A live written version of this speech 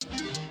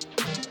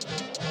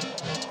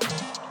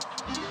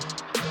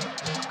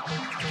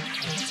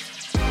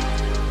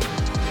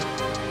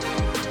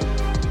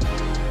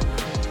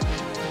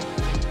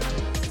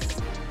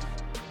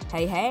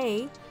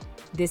Hey,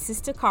 this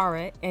is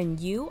Takara, and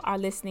you are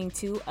listening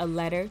to A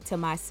Letter to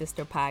My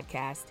Sister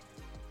podcast.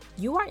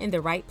 You are in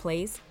the right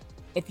place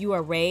if you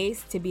are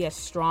raised to be a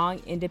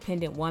strong,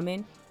 independent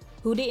woman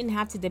who didn't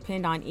have to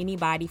depend on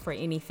anybody for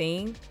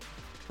anything,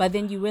 but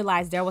then you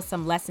realize there were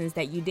some lessons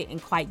that you didn't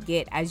quite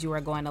get as you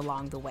were going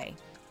along the way.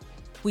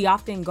 We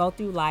often go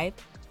through life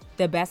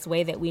the best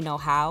way that we know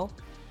how,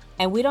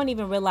 and we don't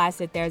even realize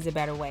that there's a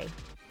better way.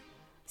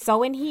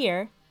 So in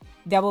here,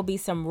 there will be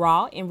some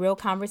raw and real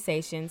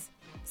conversations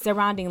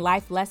surrounding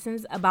life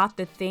lessons about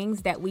the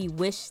things that we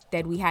wish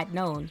that we had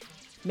known,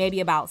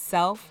 maybe about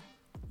self,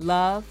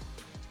 love,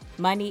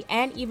 money,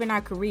 and even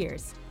our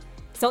careers.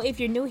 So if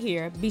you're new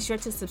here, be sure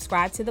to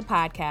subscribe to the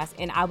podcast,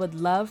 and I would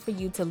love for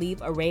you to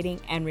leave a rating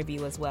and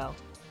review as well.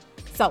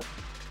 So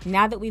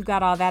now that we've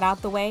got all that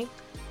out the way,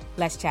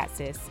 let's chat,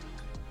 sis.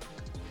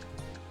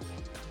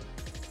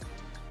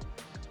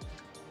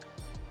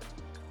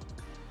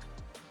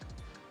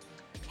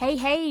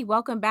 Hey,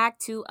 welcome back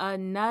to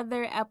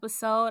another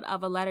episode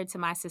of A Letter to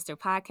My Sister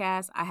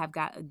podcast. I have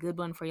got a good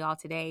one for y'all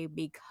today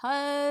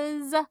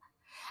because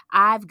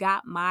I've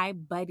got my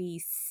buddy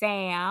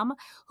Sam,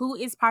 who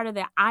is part of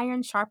the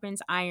Iron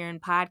Sharpens Iron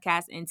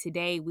podcast. And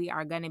today we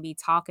are going to be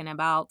talking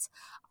about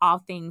all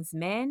things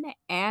men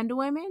and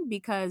women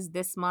because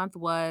this month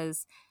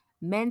was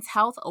Men's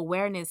Health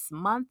Awareness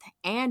Month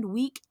and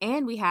week,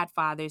 and we had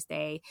Father's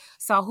Day.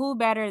 So who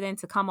better than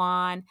to come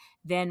on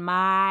than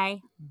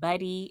my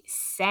buddy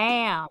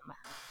Sam?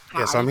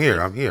 Yes, I'm here.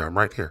 I'm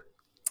right here.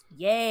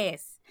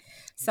 Yes.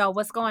 So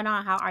what's going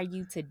on? How are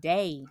you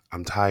today?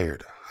 I'm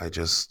tired. I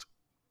just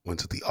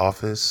went to the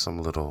office. I'm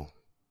a little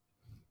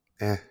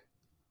but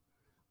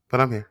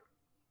I'm here.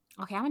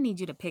 Okay, I'm gonna need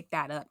you to pick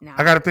that up now.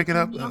 I got to pick it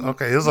up.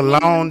 Okay, it was a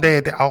long day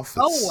at the office.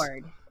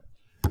 Bored.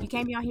 You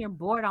can't be on here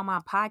bored on my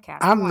podcast.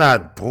 I'm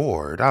not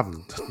bored.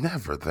 I'm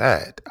never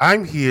that.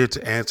 I'm here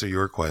to answer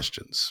your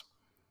questions.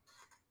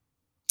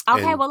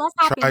 Okay, well let's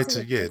hop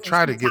into it.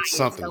 Try to get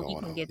something so going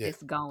we can on. get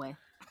this going.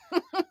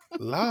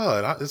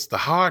 Lord, it's the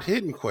hard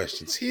hitting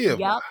questions here.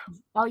 Yep.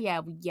 Oh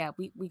yeah,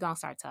 we gonna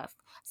start tough.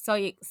 So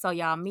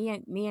y'all, me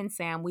and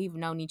Sam, we've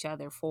known each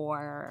other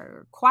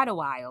for quite a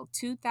while.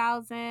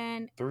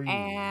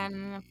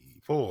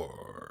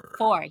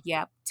 2004.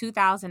 Yep,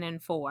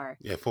 2004.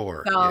 Yeah,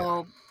 4.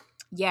 So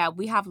yeah,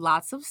 we have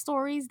lots of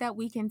stories that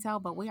we can tell,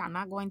 but we are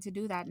not going to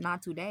do that.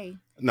 Not today.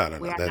 No.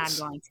 We are not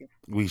going to.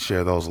 We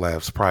share those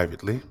laughs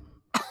privately.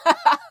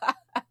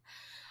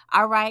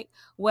 All right.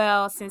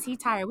 Well, since he's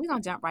tired, we're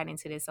going to jump right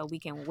into this so we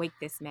can wake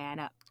this man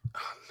up. Oh,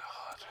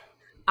 Lord.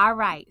 All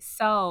right.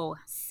 So,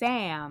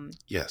 Sam.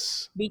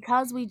 Yes.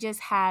 Because we just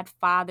had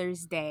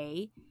Father's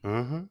Day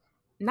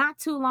not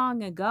too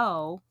long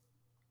ago,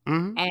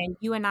 and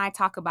you and I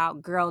talk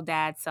about girl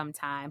dad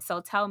sometimes. So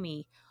tell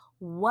me,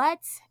 what,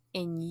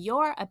 in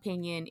your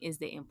opinion, is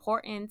the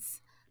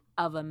importance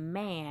of a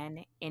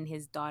man in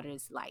his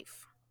daughter's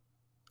life?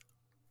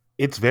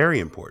 It's very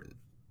important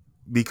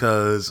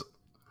because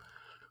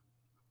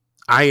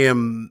I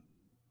am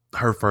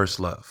her first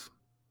love.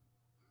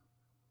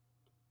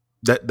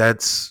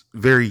 That's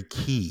very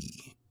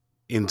key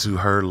into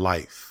her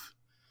life.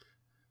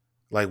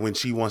 Like when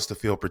she wants to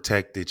feel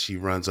protected, she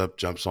runs up,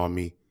 jumps on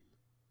me.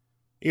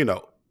 You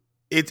know,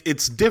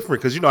 it's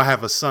different because, I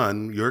have a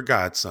son, your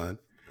godson,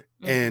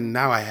 and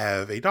now I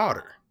have a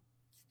daughter.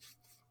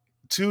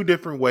 2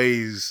 different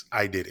ways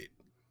I did it.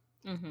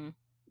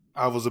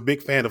 I was a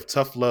big fan of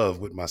tough love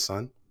with my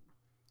son,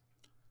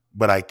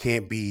 but I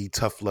can't be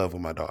tough love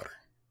with my daughter.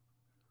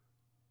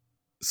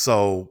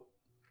 So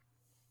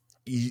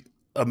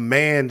a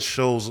man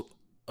shows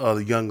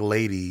a young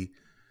lady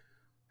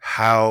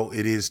how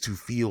it is to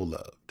feel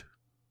loved,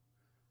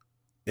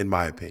 in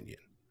my opinion.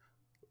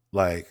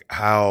 Like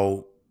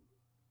how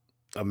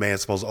a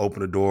man's supposed to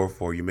open a door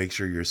for you, make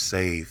sure you're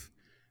safe,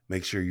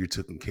 make sure you're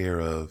taken care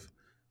of.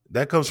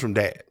 That comes from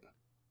dad.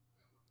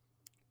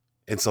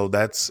 And so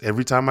that's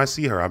every time I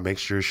see her, I make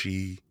sure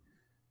she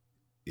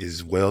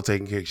is well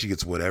taken care of. She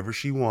gets whatever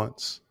she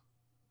wants,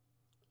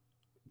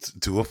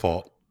 to a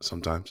fault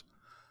sometimes.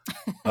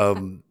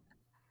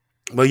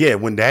 But yeah,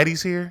 when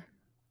daddy's here,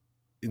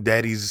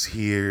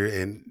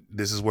 and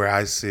this is where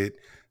I sit.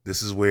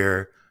 This is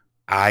where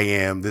I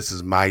am. This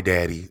is my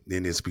daddy.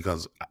 Then it's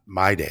because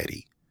my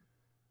daddy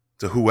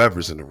to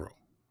whoever's in the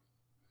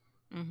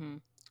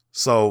room.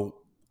 So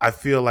I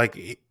feel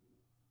like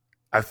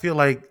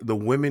the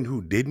women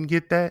who didn't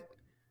get that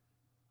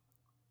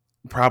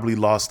probably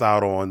lost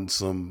out on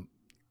some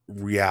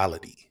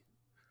reality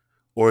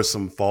or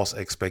some false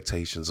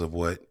expectations of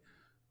what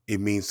it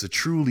means to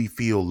truly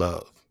feel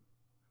love.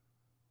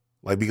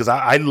 Like, because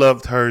I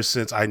loved her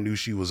since I knew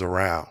she was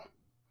around.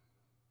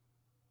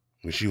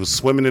 When she was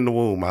swimming in the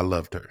womb, I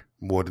loved her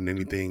more than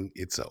anything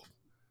itself.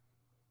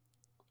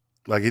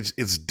 Like,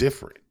 it's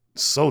different.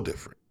 So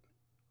different.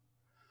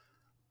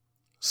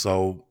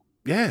 So,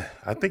 yeah,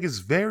 I think it's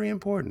very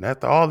important.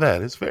 After all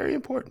that, it's very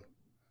important.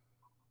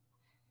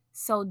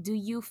 So do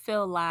you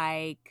feel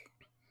like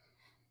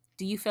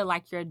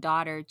your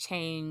daughter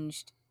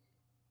changed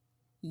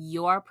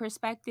your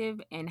perspective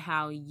and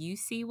how you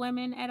see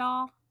women at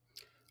all?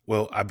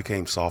 Well, I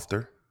became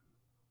softer.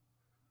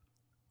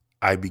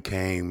 I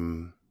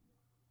became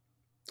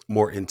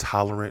more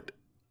intolerant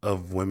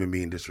of women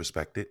being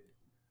disrespected.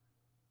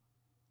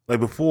 Like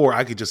before,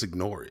 I could just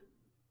ignore it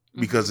Mm-hmm.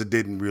 because it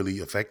didn't really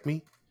affect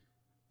me.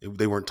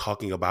 They weren't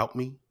talking about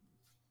me,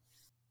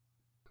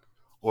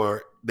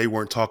 or they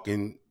weren't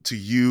talking to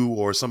you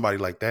or somebody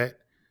like that.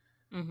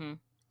 Mm-hmm.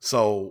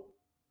 So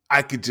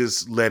I could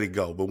just let it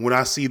go. But when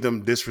I see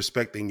them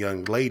disrespecting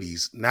young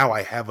ladies, now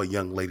I have a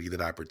young lady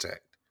that I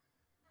protect.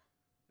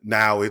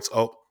 Now it's,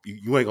 oh,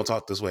 you ain't gonna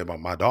talk this way about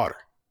my daughter.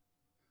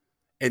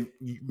 And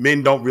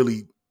men don't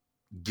really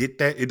get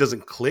that. It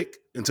doesn't click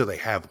until they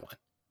have one.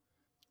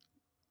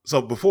 So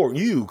before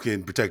you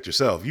can protect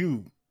yourself,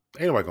 you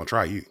ain't nobody gonna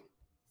try you.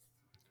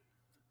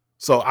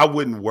 So I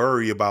wouldn't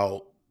worry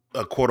about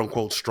a quote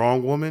unquote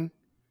strong woman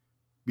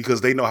because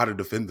they know how to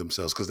defend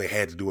themselves because they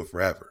had to do it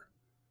forever.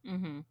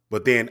 Mm-hmm.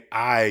 But then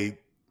I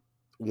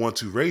want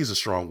to raise a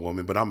strong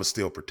woman, but I'm a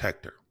still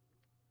protect her.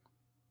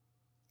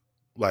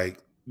 Like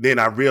then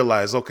I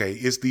realize, okay,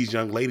 it's these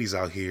young ladies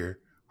out here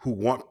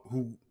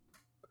who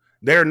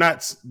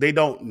they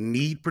don't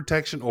need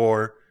protection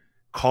or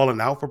calling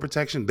out for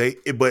protection.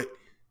 But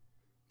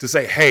to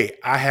say, hey,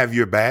 I have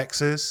your back,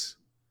 sis,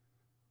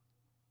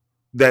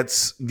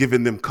 that's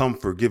giving them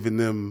comfort, giving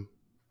them,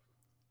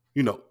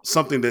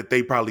 something that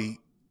they probably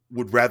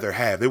would rather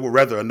have. They would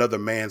rather another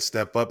man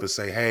step up and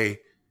say, hey,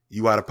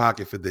 you out of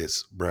pocket for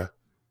this, bruh.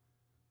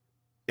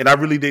 And I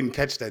really didn't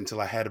catch that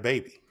until I had a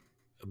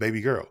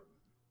baby girl.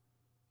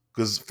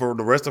 Because for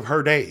the rest of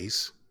her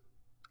days,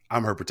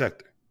 I'm her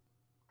protector.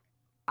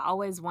 I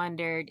always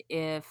wondered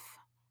if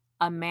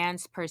a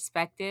man's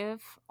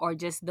perspective or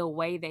just the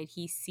way that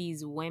he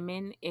sees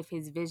women, if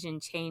his vision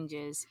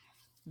changes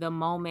the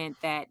moment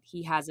that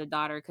he has a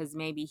daughter, because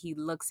maybe he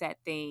looks at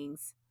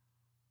things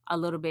a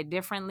little bit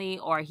differently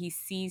or he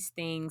sees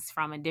things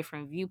from a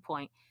different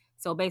viewpoint.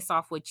 So, based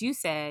off what you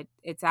said,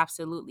 it's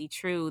absolutely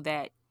true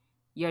that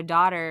your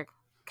daughter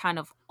kind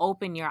of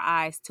opened your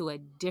eyes to a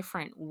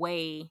different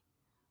way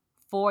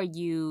for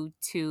you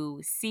to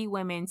see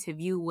women, to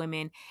view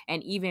women,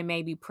 and even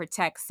maybe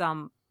protect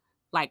some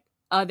like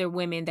other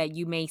women that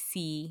you may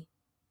see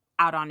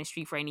out on the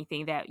street for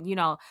anything that,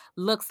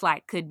 looks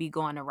like could be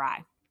going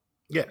awry.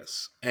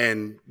 Yes.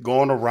 And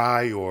going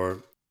awry,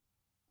 or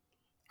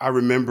I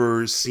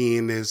remember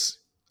seeing this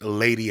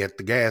lady at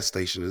the gas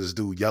station and this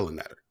dude yelling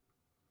at her.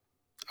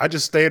 I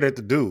just stared at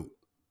the dude.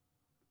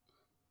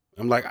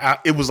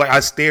 It was like I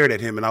stared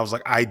at him and I was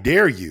like, I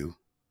dare you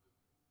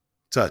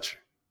touch her.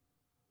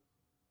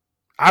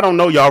 I don't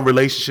know y'all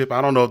relationship.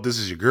 I don't know if this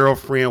is your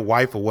girlfriend,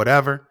 wife, or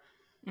whatever,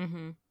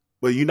 Mm-hmm.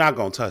 but you're not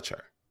going to touch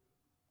her.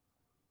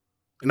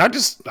 And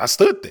I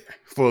stood there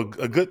for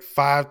a good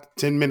 5 to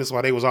 10 minutes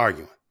while they was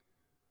arguing.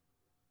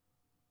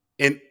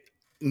 And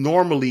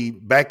normally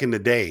back in the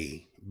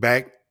day,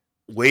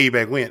 way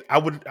back when, I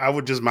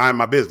would just mind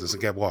my business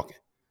and kept walking.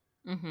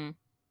 Mm-hmm.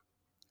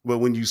 But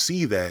when you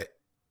see that,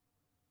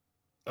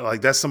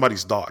 like that's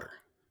somebody's daughter.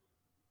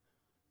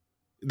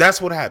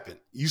 That's what happened.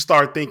 You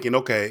start thinking,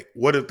 okay,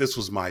 what if this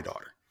was my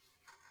daughter?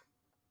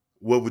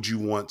 What would you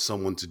want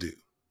someone to do?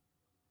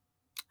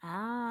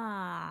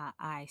 Ah,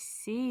 I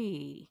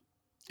see.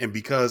 And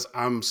because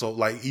I'm so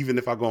like, even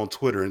if I go on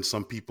Twitter and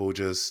some people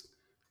just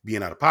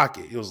being out of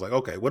pocket, it was like,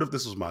 okay, what if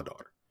this was my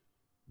daughter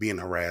being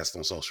harassed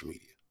on social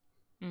media?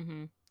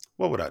 Mm-hmm.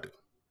 What would I do?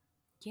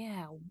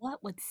 Yeah,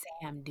 what would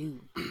Sam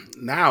do?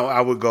 Now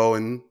I would go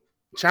and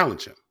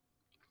challenge him.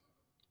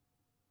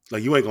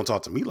 Like, you ain't gonna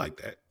talk to me like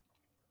that.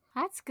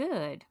 That's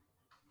good.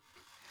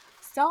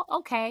 So,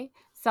 okay.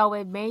 So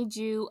it made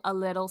you a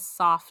little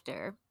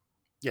softer.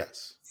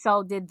 Yes.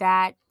 So did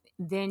that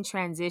then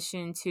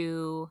transition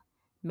to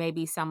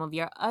maybe some of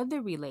your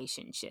other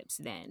relationships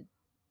then?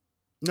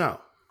 No,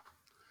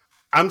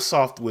 I'm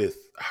soft with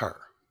her,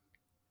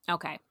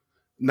 Okay.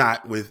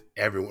 not with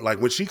everyone. Like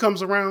when she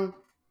comes around,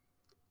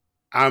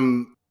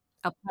 I'm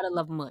A puddle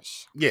of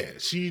mush. yeah,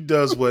 she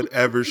does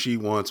whatever she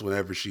wants,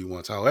 whenever she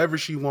wants, however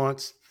she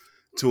wants,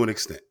 to an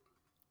extent.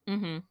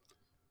 Mm-hmm.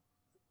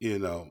 You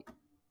know,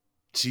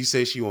 she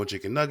says she wants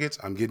chicken nuggets.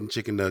 I'm getting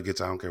chicken nuggets.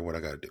 I don't care what I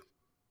got to do.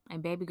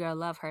 And baby girl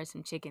love her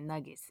some chicken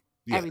nuggets.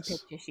 Every Yes,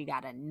 picture she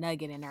got a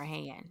nugget in her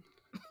hand.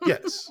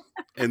 yes,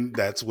 and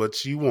that's what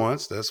she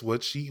wants. That's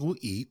what she will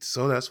eat.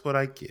 So that's what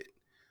I get.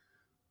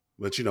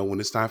 But when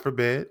it's time for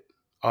bed,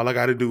 all I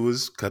got to do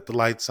is cut the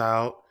lights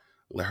out,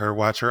 let her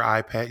watch her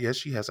iPad. Yes,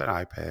 she has an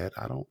iPad.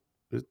 I don't.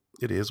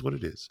 It is what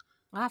it is.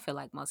 Well, I feel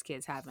like most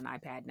kids have an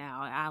iPad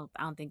now.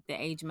 I don't think the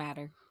age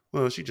matter.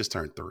 Well, she just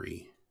turned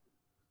 3.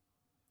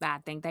 I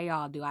think they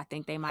all do. I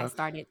think they might Okay.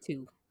 start at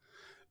 2.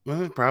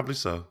 Well, probably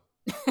so.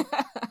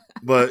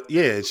 But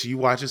yeah, she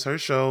watches her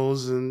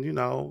shows, and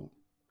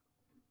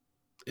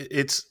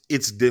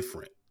it's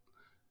different.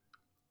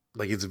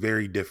 Like it's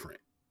very different.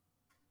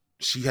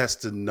 She has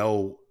to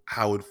know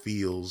how it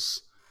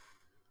feels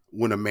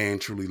when a man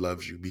truly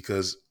loves you,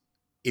 because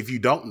if you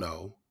don't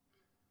know,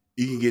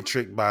 you can get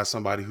tricked by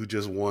somebody who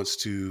just wants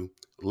to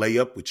lay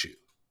up with you.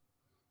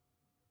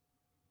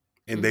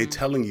 and they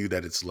telling you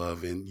that it's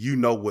love, and you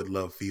know what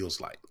love feels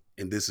like,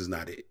 and this is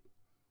not it.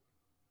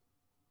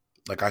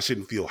 Like, I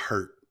shouldn't feel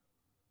hurt.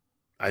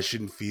 I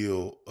shouldn't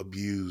feel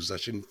abused. I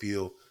shouldn't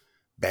feel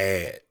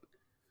bad.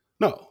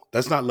 No,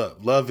 that's not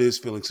love. Love is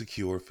feeling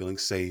secure, feeling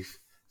safe,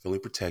 feeling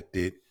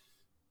protected.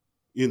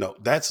 You know,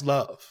 that's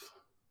love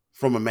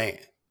from a man.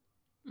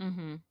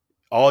 Mm-hmm.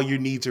 All your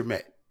needs are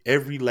met.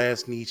 Every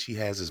last need she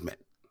has is met.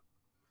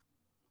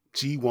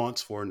 She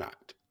wants for or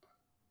not.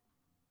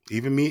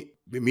 Even me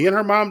and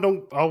her mom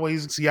don't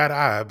always see eye to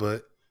eye,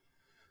 but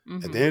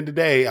at the end of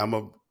the day, I'm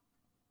going to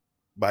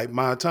bite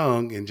my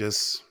tongue and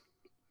just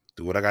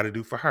do what I got to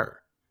do for her.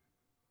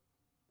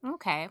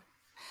 Okay.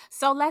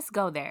 So let's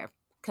go there,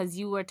 because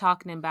you were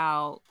talking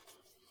about,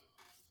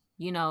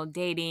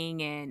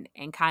 dating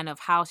and kind of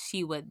how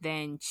she would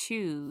then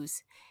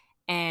choose.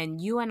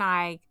 And you and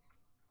I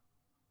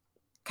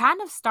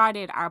kind of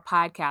started our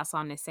podcast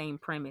on the same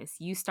premise.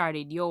 You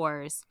started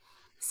yours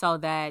so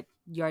that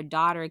your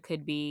daughter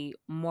could be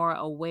more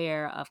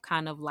aware of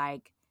kind of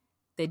like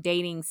the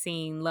dating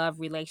scene, love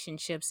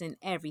relationships, and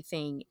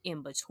everything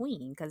in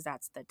between, because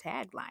that's the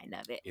tagline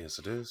of it. Yes,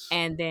 it is.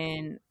 And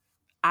then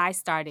I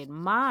started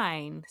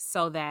mine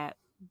so that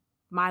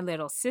my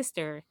little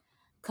sister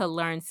could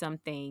learn some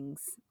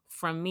things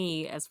from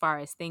me, as far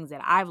as things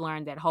that I've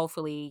learned that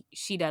hopefully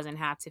she doesn't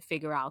have to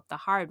figure out the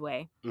hard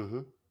way.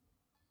 Mm-hmm.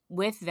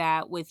 With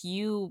that, with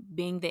you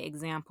being the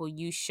example,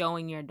 you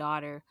showing your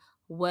daughter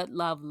what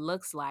love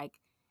looks like,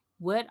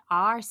 what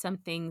are some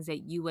things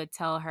that you would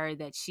tell her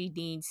that she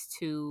needs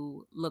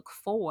to look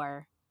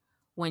for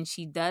when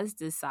she does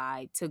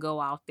decide to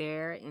go out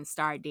there and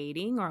start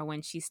dating, or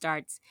when she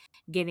starts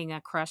getting a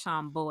crush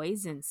on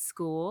boys in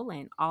school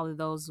and all of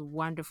those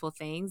wonderful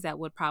things that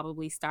would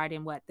probably start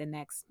in the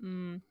next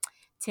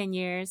 10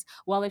 years?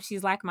 Well, if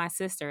she's like my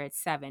sister,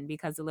 it's 7,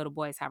 because the little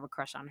boys have a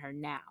crush on her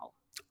now.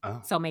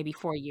 Oh, So maybe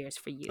 4 years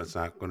for you. that's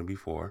not going to be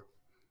 4.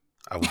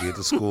 I will be at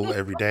the school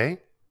every day.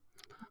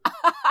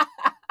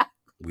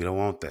 We don't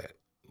want that,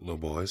 little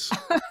boys.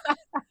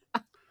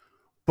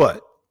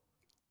 But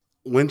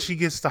when she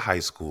gets to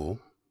high school,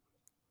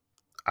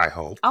 I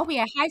hope. Oh, we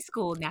at high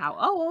school now.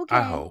 Oh, okay.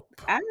 I hope.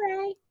 All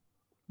right.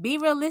 Be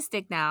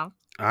realistic now.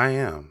 I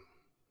am.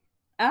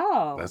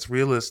 Oh. That's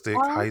realistic.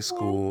 Okay. High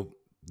school,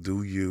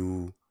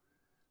 you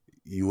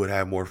would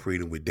have more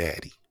freedom with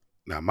daddy.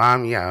 Now,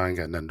 mom, I ain't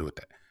got nothing to do with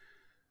that.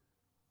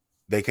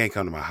 They can't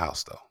come to my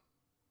house, though.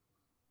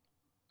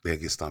 They'll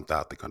get stumped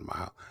out. They come to my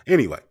house.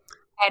 Anyway.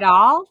 At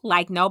all?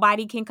 Like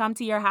nobody can come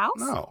to your house?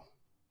 No.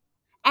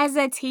 As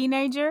a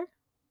teenager?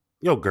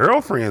 Your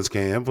girlfriends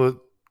can, but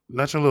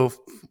not your little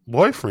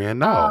boyfriend.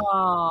 No.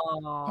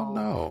 Oh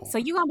no. So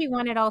you gonna be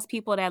one of those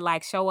people that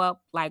like show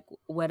up like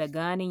with a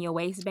gun in your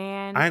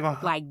waistband,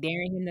 like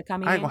daring him to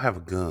come in? I ain't gonna have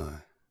a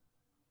gun.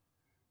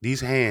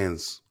 These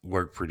hands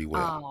work pretty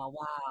well. Oh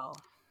wow,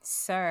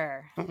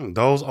 sir.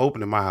 Those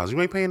open in my house. You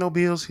ain't paying no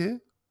bills here.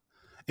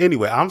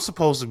 Anyway, I'm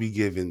supposed to be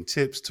giving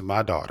tips to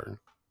my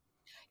daughter.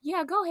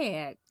 Yeah, go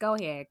ahead,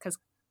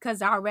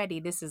 because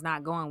already this is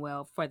not going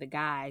well for the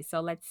guy.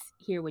 So let's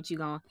hear what you're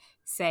gonna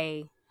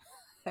say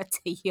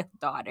to your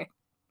daughter.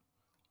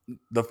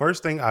 The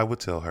first thing I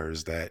would tell her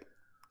is that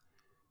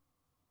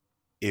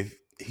if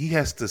he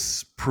has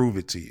to prove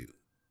it to you,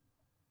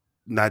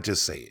 not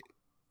just say it.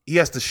 He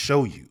has to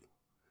show you,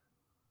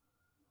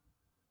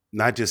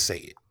 not just say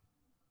it.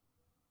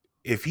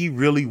 If he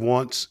really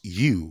wants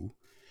you,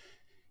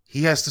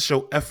 he has to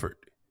show effort,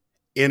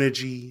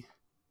 energy,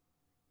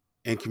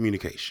 and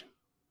communication.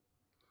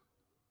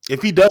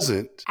 If he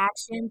doesn't,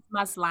 actions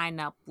must line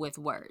up with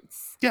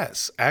words.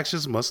 Yes,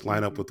 actions must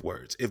line up with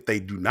words. If they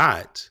do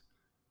not,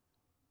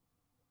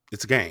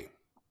 it's a game.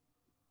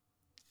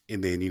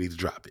 And then you need to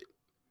drop it.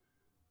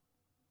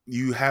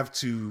 You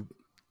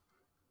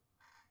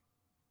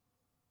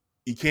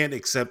can't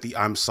accept the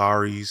I'm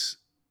sorries,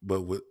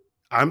 but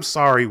I'm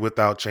sorry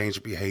without change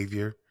of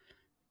behavior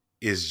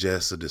is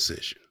just a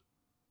decision.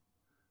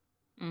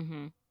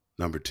 Mm-hmm.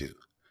 Number 2,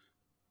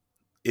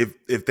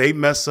 if they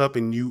mess up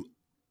and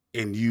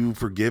you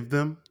forgive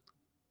them,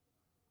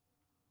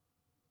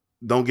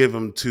 don't give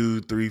them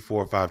 2, 3,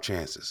 4, 5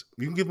 chances.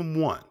 You can give them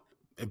 1,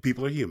 and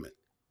people are human.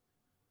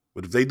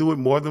 But if they do it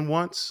more than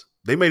once,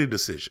 they made a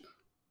decision.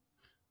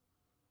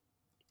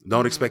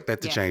 Don't expect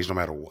that to change no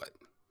matter what.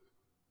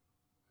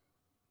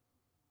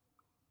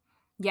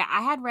 Yeah,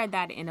 I had read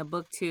that in a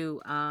book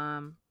too.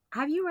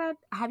 Have you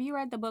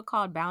read the book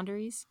called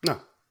Boundaries? No.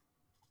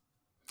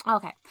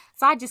 Okay.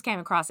 So I just came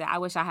across it. I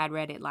wish I had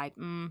read it like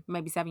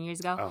maybe 7 years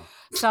ago. Oh.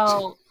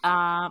 So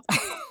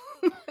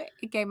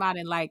it came out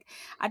in I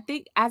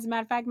think, as a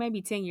matter of fact,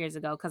 maybe 10 years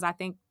ago, because I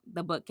think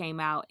the book came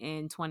out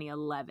in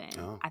 2011.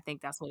 Oh. I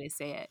think that's what it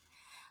said.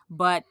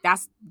 But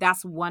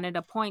that's one of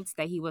the points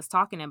that he was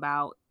talking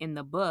about in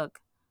the book,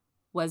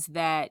 was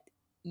that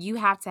you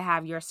have to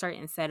have your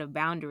certain set of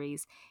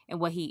boundaries. And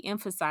what he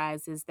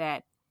emphasized is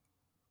that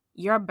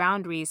your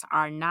boundaries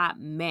are not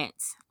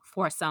meant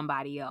for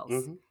somebody else.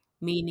 Mm-hmm.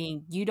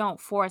 Meaning you don't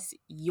force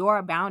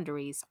your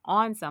boundaries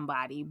on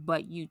somebody,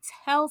 but you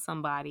tell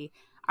somebody,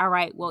 all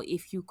right, well,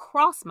 if you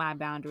cross my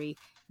boundary,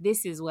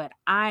 this is what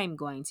I'm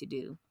going to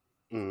do.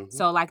 Mm-hmm.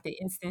 So, like the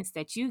instance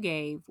that you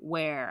gave,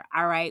 where,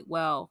 all right,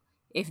 well,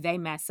 if they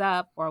mess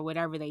up or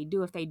whatever they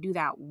do, if they do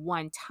that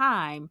one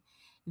time,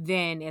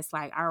 then it's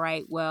like, all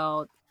right,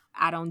 well,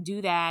 I don't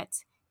do that.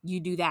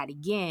 You do that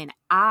again,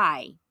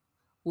 I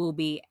will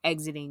be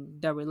exiting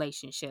the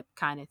relationship,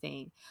 kind of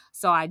thing.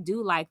 So I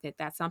do like that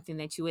that's something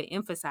that you would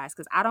emphasize,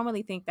 because I don't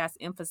really think that's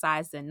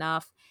emphasized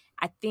enough.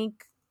 I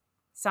think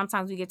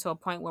sometimes we get to a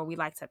point where we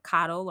like to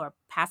coddle or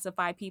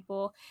pacify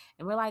people,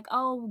 and we're like,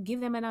 oh,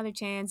 give them another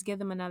chance, give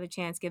them another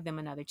chance, give them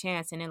another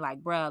chance. And then,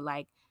 like, bruh,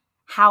 like,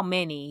 how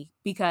many?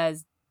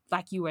 Because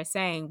like you were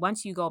saying,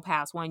 once you go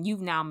past one,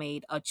 you've now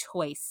made a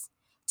choice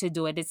to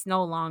do it. It's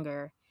no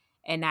longer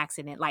an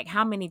accident. Like,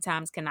 how many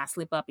times can I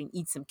slip up and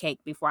eat some cake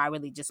before I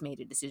really just made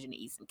a decision to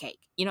eat some cake?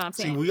 You know what I'm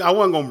saying? See, I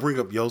wasn't gonna bring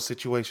up your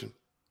situation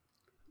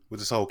with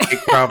this whole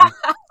cake problem.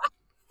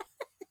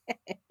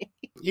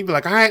 You'd be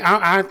like,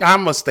 I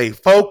must stay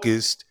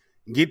focused,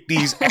 get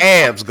these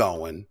abs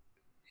going.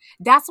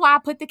 That's why I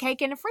put the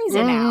cake in the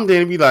freezer now.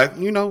 Then be like,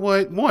 you know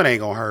what? One ain't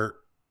gonna hurt.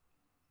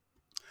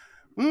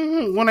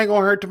 One ain't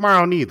gonna hurt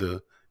tomorrow neither.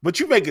 But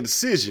you make a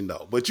decision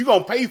though. But you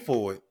gonna pay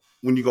for it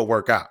when you go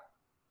work out,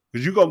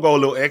 because you gonna go a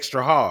little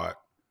extra hard.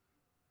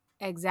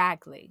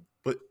 Exactly.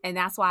 And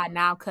that's why I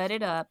now cut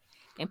it up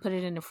and put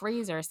it in the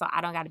freezer, so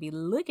I don't got to be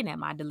looking at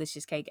my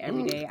delicious cake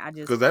every day. I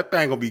just, because that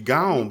thing gonna be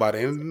gone by the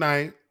end of the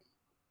night.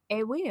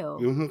 It will.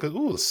 Because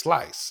a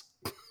slice.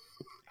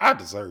 I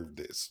deserve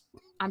this.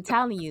 I'm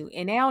telling you,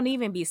 and they don't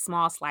even be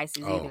small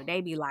slices either.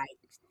 They be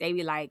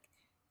like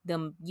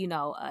them,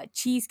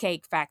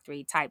 Cheesecake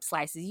Factory type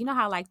slices. You know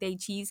how like they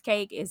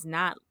cheesecake is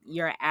not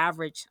your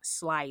average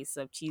slice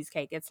of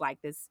cheesecake. It's like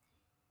this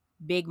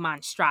big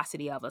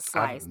monstrosity of a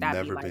slice.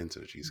 I've never been to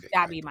the Cheesecake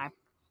That'd Factory. be my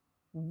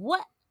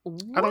what?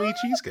 I don't eat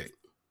cheesecake.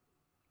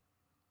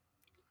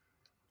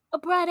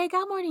 Bruh, they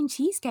got more than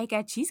cheesecake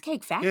at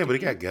Cheesecake Factory. Yeah, but it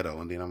got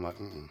ghetto, and then I'm like,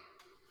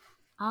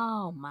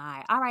 Oh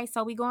my! All right,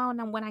 so we go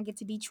on when I get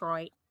to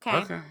Detroit.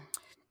 Okay.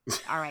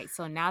 All right,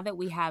 so now that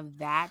we have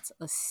that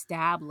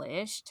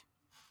established,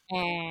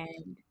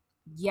 and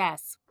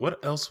yes,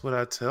 what else would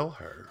I tell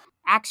her?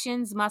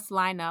 Actions must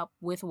line up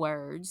with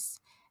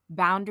words.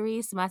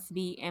 Boundaries must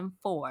be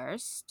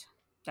enforced.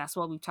 That's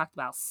what we've talked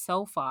about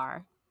so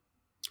far.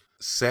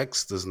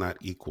 Sex does not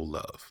equal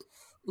love.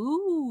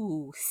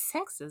 Ooh,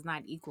 sex does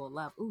not equal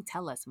love. Ooh,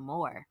 tell us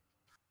more.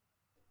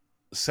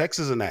 Sex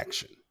is an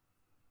action.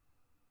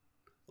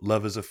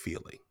 Love is a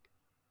feeling.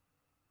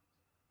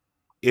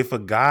 If a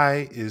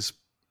guy is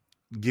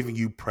giving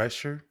you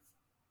pressure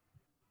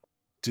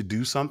to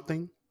do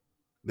something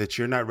that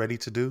you're not ready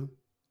to do,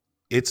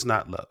 it's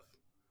not love.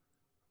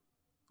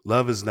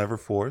 Love is never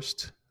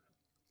forced.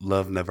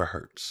 Love never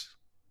hurts.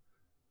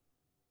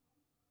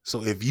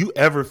 So if you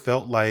ever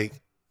felt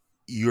like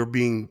you're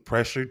being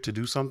pressured to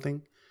do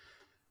something,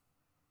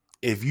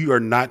 if you are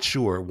not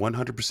sure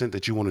 100%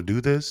 that you want to do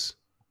this,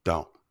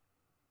 don't.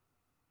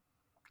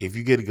 If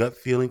you get a gut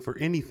feeling for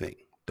anything,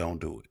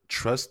 don't do it.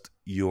 Trust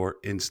your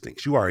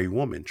instincts. You are a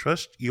woman.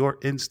 Trust your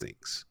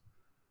instincts.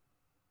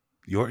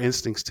 Your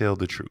instincts tell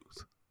the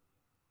truth.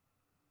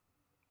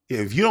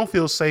 If you don't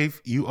feel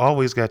safe, you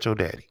always got your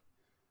daddy.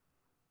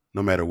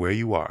 No matter where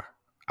you are,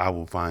 I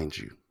will find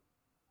you.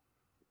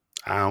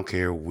 I don't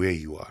care where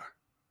you are.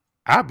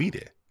 I'll be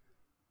there.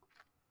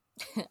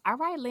 All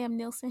right, Liam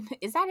Neeson.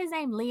 Is that his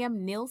name,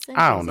 Liam Neeson?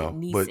 I don't know,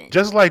 but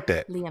just like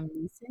that. Liam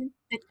Neeson?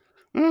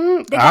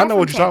 I know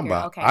what you're talking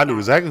about. Okay, I knew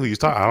exactly who you're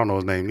talking about. I don't know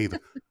his name neither.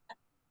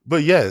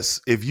 But yes,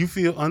 if you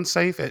feel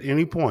unsafe at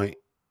any point,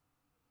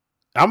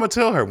 I'm going to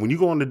tell her, when you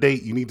go on a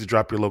date, you need to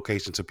drop your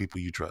location to people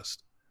you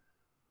trust.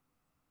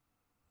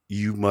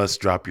 You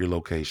must drop your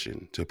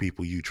location to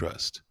people you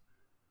trust.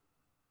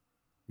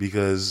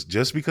 Because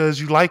just because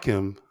you like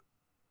him,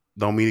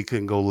 don't mean it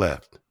couldn't go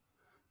left.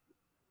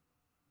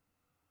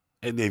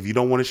 And if you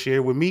don't want to share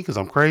it with me because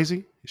I'm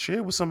crazy, share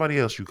it with somebody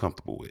else you're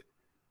comfortable with,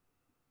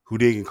 who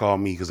they can call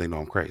me because they know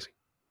I'm crazy.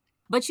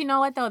 But you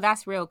know what, though?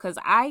 That's real, because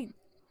I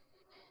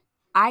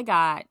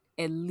got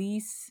at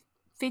least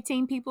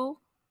 15 people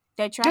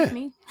that track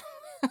me.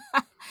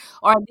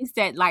 Or at least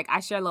that like I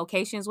share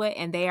locations with,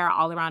 and they are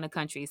all around the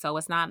country. So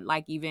it's not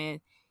like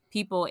even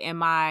people in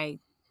my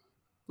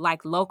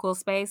like local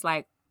space.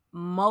 Like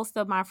most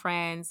of my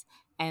friends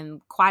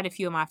and quite a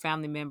few of my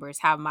family members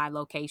have my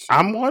location.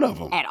 I'm one of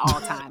them at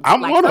all times.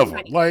 I'm one of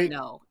them. Like,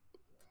 no,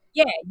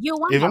 yeah, you're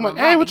one if of I'm them.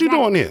 like, hey, what you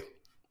doing here?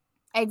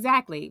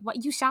 Exactly.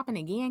 What, you shopping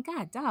again?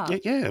 God, dog.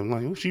 Yeah. I'm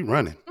like, oh, she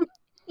running.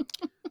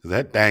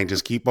 That thing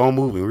just keep on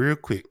moving real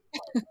quick.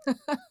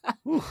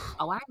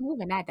 Oh, I ain't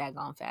moving that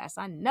daggone fast.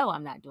 I know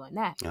I'm not doing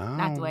that. Oh.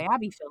 Not the way I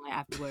be feeling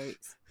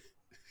afterwards.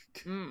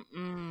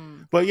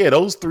 But yeah,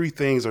 those three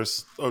things are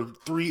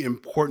three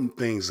important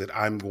things that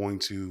I'm going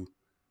to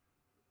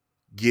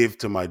give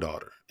to my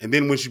daughter. And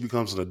then when she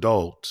becomes an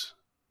adult,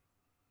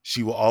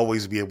 she will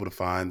always be able to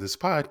find this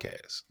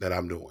podcast that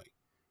I'm doing.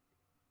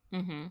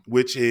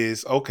 Which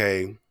is,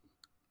 okay,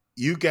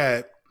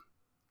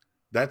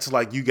 that's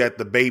like you got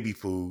the baby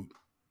food.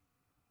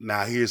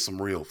 Now here's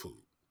some real food.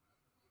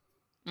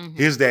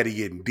 Here's daddy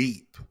getting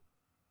deep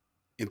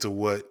into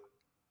what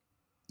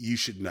you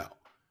should know.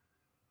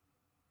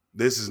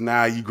 This is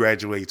now you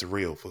graduate to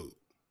real food.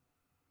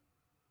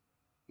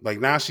 Like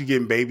now she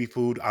getting baby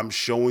food. I'm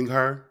showing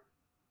her,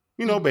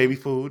 baby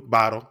food,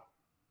 bottle.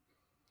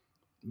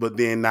 But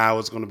then now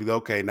it's going to be,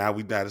 okay, now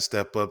we got to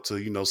step up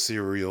to,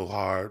 cereal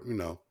hard,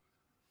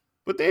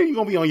 But then you're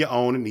going to be on your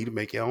own and need to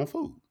make your own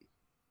food.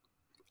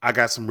 I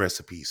got some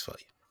recipes for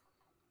you.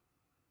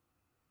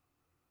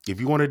 If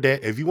you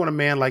want a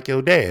man like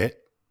your dad,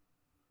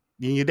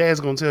 then your dad's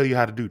going to tell you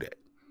how to do that.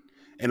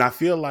 And I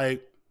feel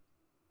like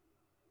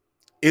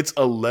these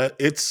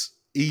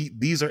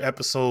are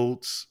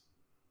episodes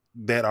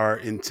that are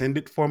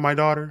intended for my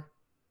daughter,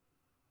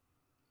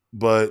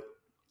 but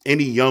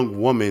any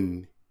young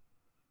woman,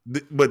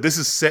 but this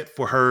is set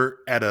for her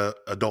at a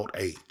adult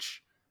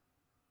age.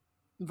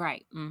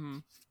 Right. Mm-hmm.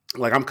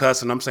 Like I'm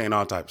cussing, I'm saying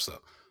all types of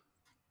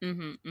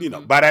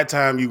stuff. By that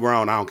time you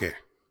grown, I don't care.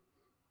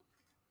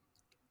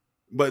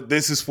 But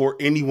this is for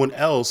anyone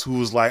else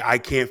who's like, I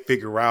can't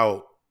figure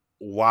out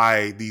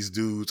why these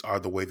dudes are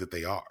the way that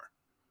they are.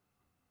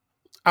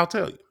 I'll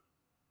tell you.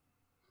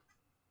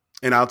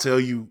 And I'll tell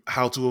you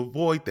how to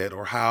avoid that,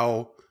 or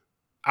how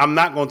I'm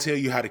not going to tell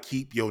you how to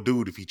keep your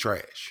dude if he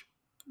trash.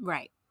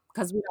 Right.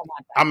 Because we don't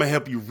want that. I'm going to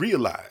help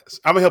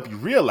you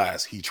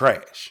realize he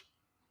trash.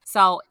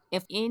 So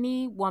if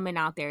any woman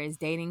out there is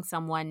dating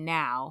someone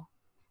now,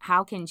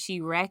 how can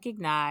she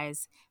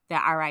recognize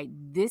that, all right,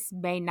 this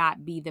may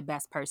not be the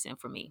best person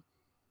for me?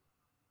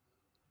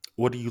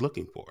 What are you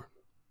looking for?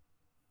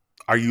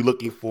 Are you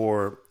looking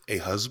for a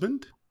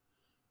husband?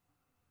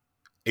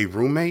 A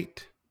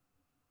roommate?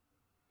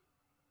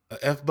 A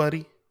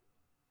F-buddy?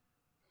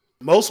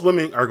 Most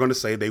women are going to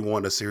say they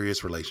want a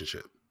serious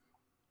relationship.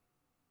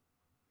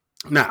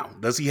 Now,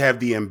 does he have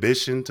the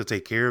ambition to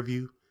take care of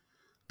you?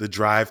 The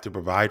drive to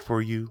provide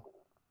for you?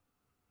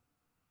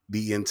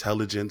 The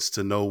intelligence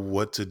to know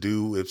what to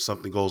do if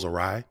something goes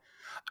awry?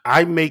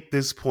 I make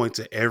this point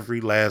to every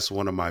last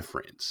one of my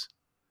friends.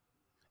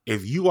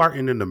 If you are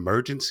in an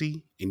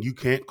emergency and you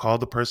can't call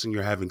the person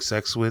you're having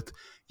sex with,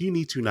 you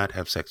need to not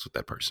have sex with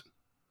that person.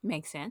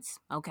 Makes sense.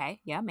 Okay.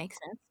 Yeah, makes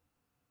sense.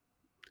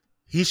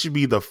 He should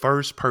be the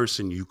first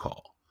person you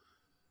call.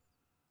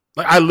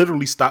 Like I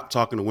literally stopped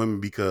talking to women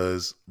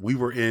because we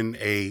were in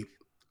a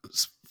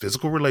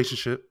physical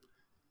relationship,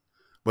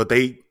 but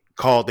they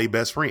called their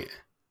best friend.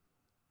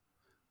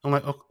 I'm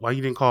like, oh, why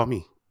you didn't call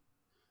me?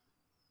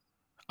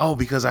 Oh,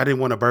 because I didn't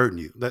want to burden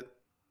you. That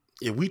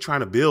if we trying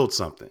to build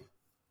something,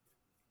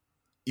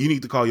 you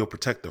need to call your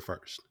protector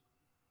first,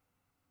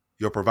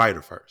 your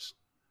provider first.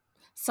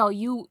 So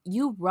you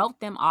wrote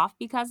them off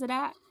because of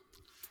that?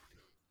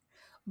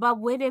 But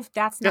what if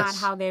that's not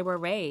how they were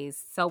raised?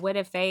 So what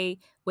if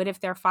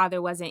their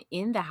father wasn't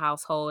in the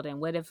household, and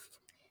what if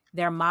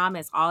their mom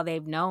is all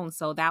they've known?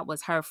 So that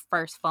was her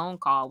first phone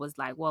call, was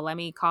like, well, let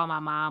me call my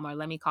mom, or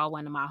let me call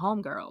one of my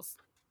homegirls.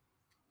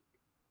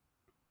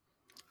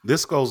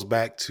 This goes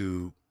back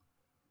to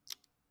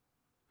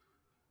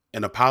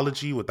an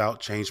apology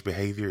without changed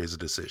behavior is a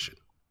decision.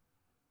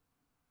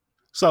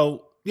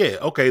 So, yeah,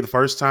 okay, the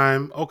first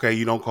time, okay,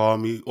 you don't call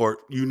me, or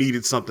you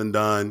needed something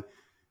done,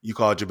 you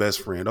called your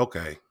best friend,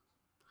 okay.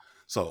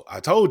 So I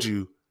told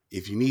you,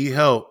 if you need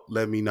help,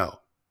 let me know.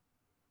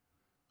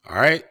 All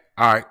right,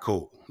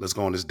 cool. Let's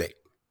go on this date.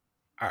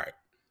 All right.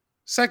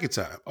 Second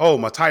time, oh,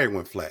 my tire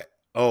went flat.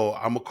 Oh,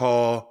 I'm going to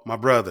call my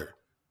brother.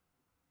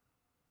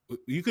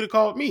 You could have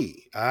called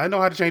me. I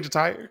know how to change a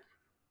tire.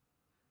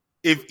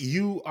 If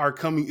you are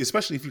coming,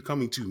 especially if you're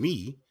coming to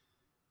me,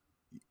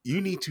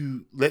 you need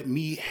to let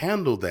me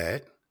handle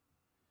that,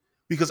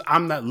 because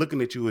I'm not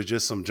looking at you as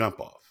just some jump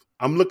off.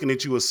 I'm looking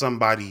at you as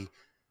somebody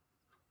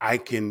I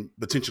can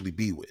potentially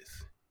be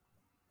with.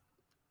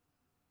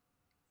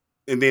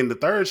 And then the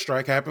third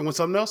strike happened when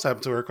something else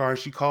happened to her car, and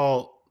she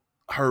called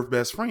her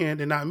best friend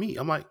and not me.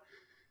 I'm like,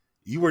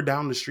 you were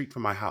down the street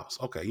from my house.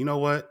 Okay, you know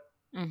what?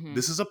 Mm-hmm.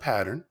 This is a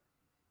pattern.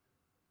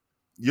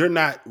 You're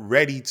not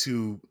ready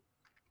to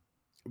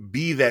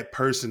be that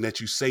person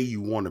that you say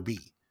you want to be.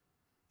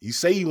 You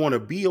say you want to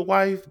be a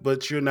wife,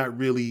 but you're not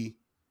really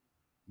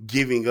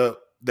giving up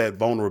that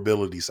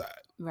vulnerability side.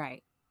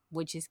 Right.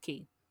 Which is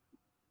key.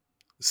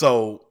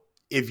 So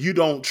if you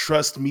don't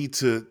trust me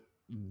to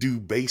do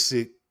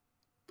basic,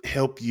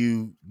 help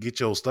you get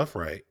your stuff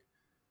right,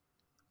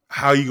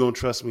 how are you going to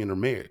trust me in a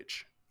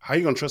marriage? How are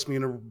you going to trust me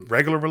in a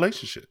regular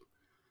relationship?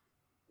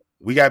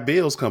 We got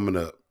bills coming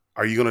up.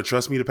 Are you going to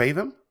trust me to pay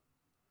them?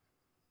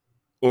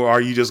 Or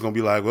are you just going to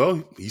be like,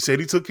 well, he said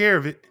he took care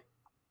of it.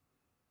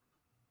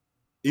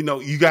 You know,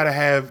 you got to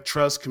have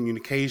trust,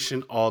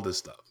 communication, all this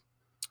stuff.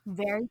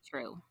 Very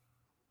true.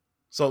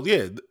 So,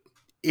 yeah,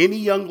 any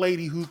young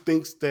lady who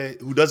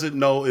doesn't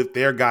know if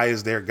their guy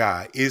is their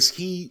guy, is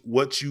he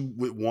what you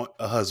would want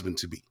a husband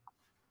to be?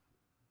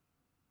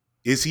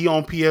 Is he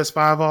on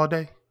PS5 all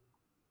day?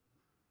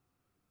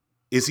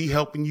 Is he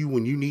helping you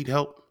when you need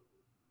help?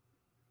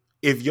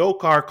 If your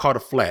car caught a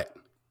flat,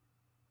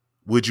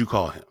 would you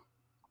call him?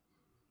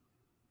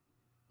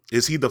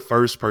 Is he the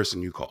first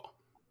person you call?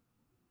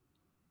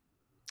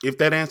 If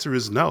that answer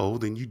is no,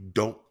 then you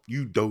do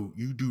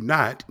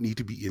not need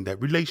to be in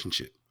that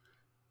relationship.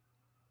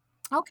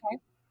 Okay.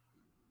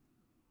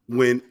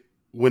 When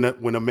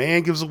when a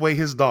man gives away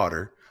his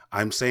daughter,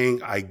 I'm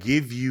saying I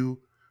give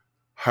you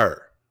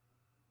her.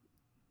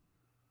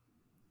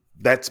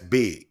 That's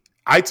big.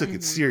 I took it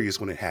Mm-hmm. serious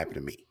when it happened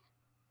to me.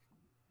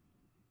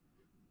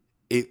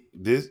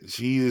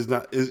 She is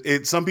not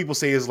some people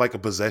say it's like a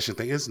possession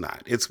thing. It's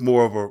not. It's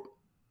more of a,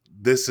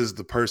 this is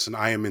the person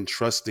I am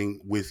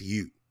entrusting with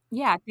you.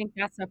 Yeah, I think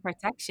that's a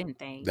protection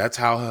thing. That's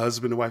how a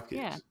husband and wife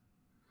Yeah. gets.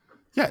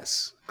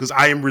 Yes, because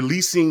I am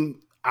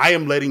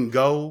letting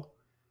go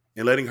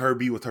and letting her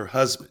be with her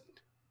husband.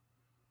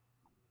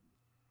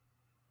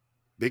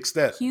 Big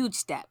step. Huge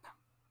step.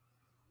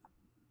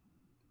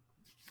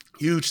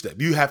 Huge step.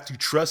 You have to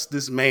trust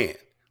this man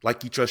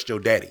like you trust your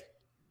daddy.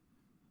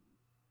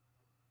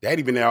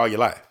 Daddy been there all your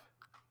life.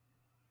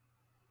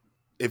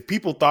 If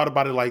people thought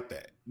about it like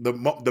that,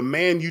 the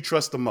man you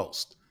trust the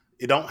most,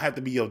 it don't have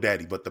to be your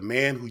daddy, but the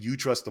man who you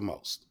trust the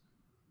most.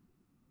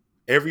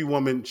 Every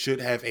woman should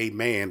have a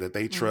man that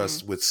they trust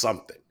Mm-hmm. with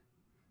something.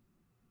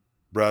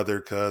 Brother,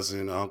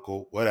 cousin,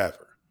 uncle,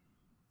 whatever.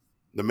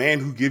 The man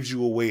who gives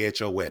you away at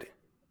your wedding.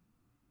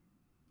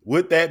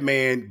 Would that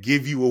man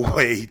give you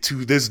away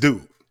to this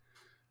dude?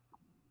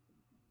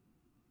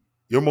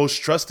 Your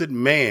most trusted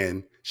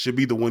man should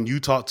be the one you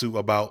talk to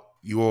about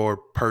your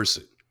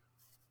person.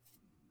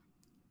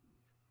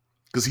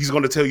 Because he's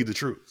going to tell you the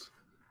truth.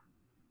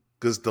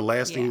 Because the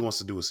last thing he Yeah. wants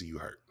to do is see you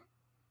hurt.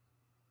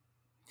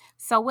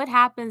 So what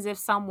happens if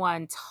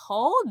someone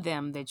told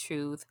them the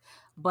truth,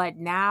 but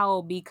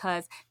now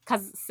because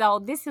so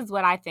this is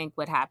what I think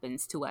what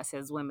happens to us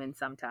as women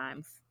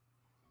sometimes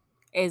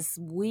is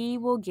we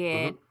will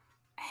Mm-hmm. get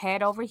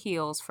head over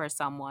heels for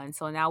someone.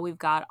 So now we've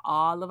got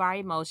all of our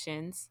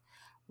emotions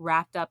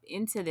wrapped up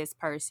into this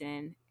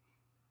person,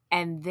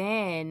 and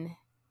then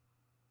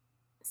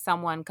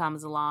someone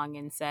comes along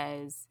and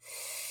says,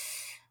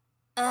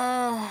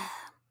 "Uh,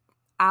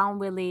 I don't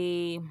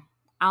really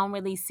I don't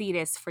really see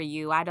this for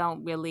you. I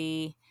don't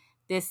really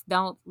this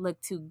don't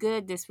look too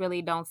good. This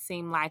really don't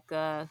seem like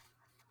a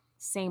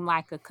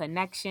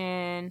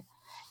connection."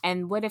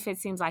 And what if it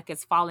seems like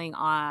it's falling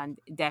on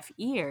deaf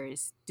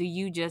ears? Do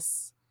you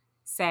just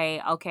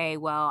say, "Okay,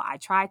 well, I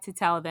tried to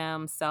tell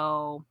them,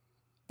 so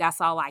that's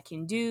all I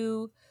can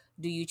do"?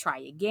 Do you try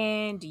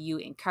again? Do you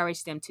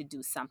encourage them to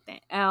do something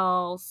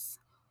else?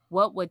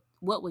 What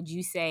would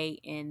you say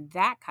in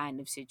that kind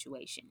of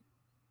situation?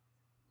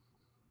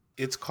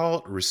 It's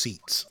called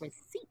receipts.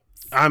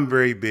 Receipts. I'm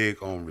very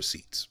big on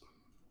receipts.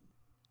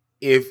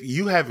 If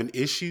you have an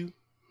issue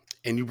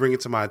and you bring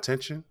it to my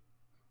attention,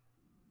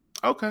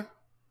 okay,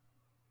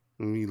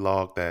 let me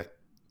log that.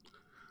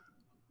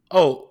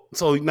 Oh,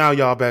 so now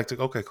y'all back to,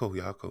 okay, cool,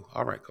 y'all cool.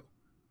 All right, cool.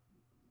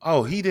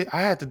 Oh, he did.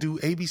 I had to do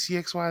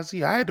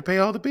ABCXYZ. I had to pay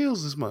all the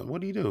bills this month. What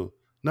do you do?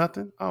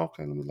 Nothing. Oh,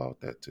 okay. Let me log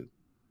that too.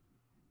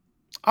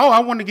 Oh, I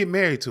want to get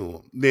married to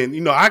him.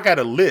 Then I got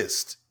a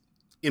list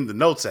in the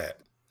notes app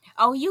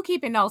Oh, you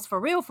keeping those for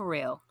real, for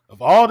real.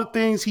 of all the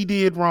things he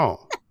did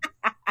wrong.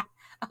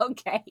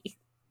 Okay.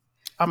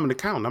 I'm an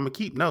accountant. I'm gonna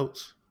keep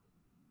notes.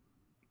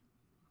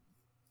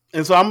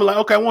 And so I'm like,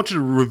 okay, I want you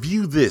to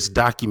review this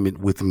document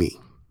with me.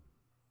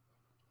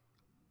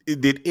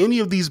 Did any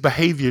of these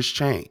behaviors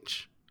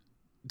change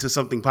to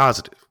something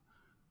positive?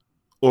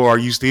 Or are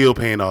you still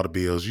paying all the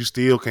bills? You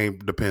still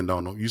can't depend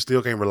on him. You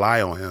still can't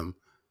rely on him.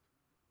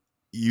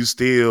 You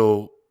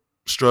still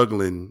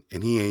struggling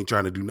and he ain't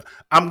trying to do nothing.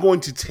 I'm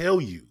going to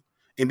tell you.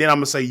 And then I'm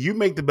going to say, you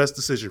make the best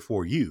decision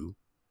for you.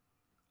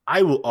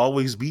 I will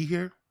always be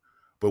here.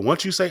 But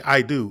once you say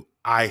I do,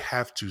 I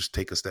have to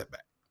take a step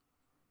back.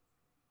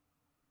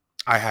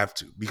 I have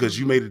to, because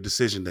you made a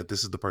decision that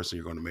this is the person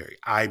you're going to marry.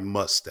 I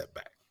must step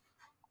back.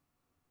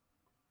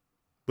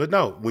 But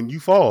no, when you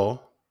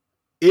fall,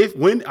 I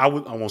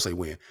won't say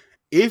when,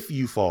 if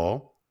you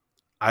fall,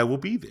 I will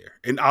be there.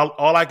 And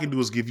all I can do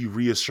is give you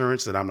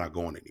reassurance that I'm not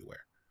going anywhere.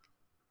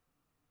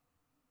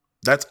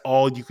 That's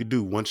all you could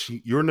do. Once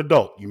you're an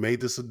adult, you made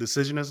this a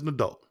decision as an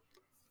adult.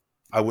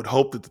 I would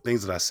hope that the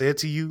things that I said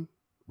to you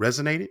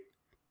resonated.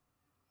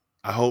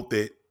 I hope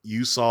that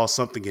you saw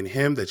something in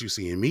him that you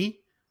see in me.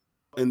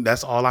 And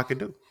that's all I can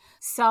do.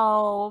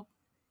 So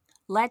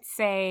let's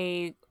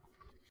say,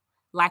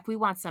 like, we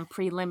want some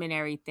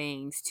preliminary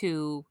things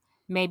to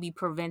maybe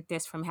prevent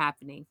this from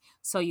happening.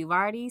 So you've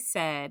already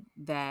said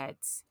that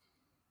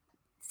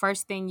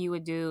first thing you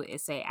would do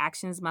is say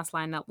actions must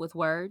line up with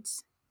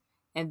words,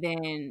 and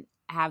then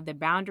have the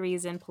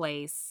boundaries in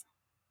place,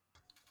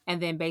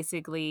 and then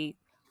basically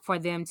for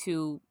them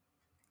to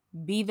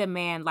be the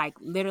man, like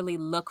literally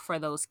look for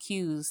those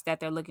cues that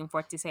they're looking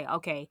for to say,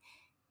 okay,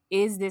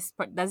 does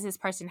this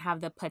person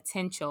have the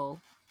potential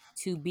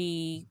to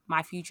be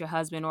my future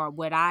husband, or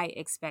what I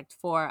expect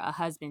for a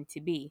husband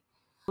to be?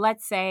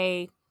 Let's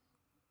say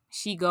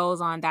she goes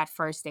on that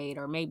first date,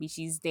 or maybe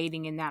she's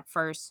dating in that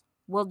first,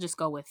 we'll just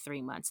go with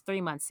 3 months.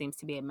 3 months seems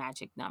to be a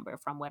magic number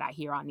from what I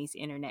hear on these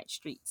internet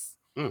streets.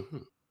 Mm-hmm.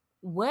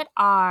 What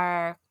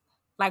are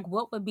Like,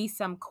 what would be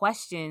some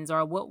questions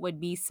or what would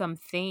be some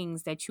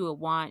things that you would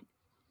want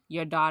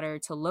your daughter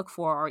to look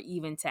for or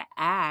even to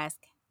ask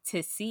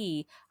to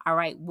see, all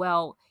right,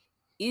 well,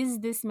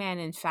 is this man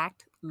in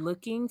fact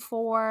looking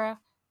for,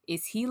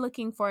 is he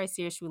looking for a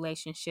serious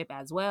relationship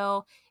as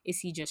well? Is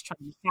he just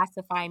trying to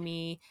pacify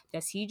me?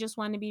 Does he just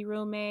want to be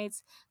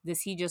roommates?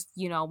 Does he just,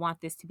 want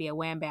this to be a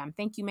wham bam?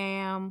 Thank you,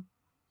 ma'am.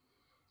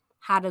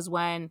 How does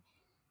one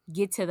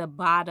get to the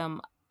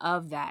bottom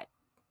of that?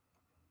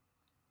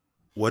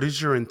 What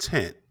is your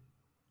intent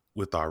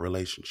with our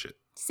relationship?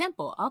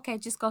 Simple. Okay,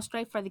 just go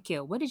straight for the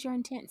kill. What is your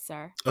intent,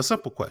 sir? A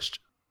simple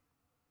question.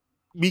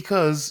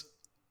 Because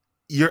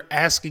you're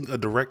asking a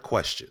direct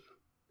question.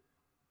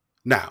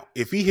 Now,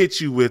 if he hits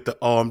you with the,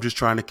 oh, I'm just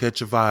trying to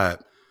catch a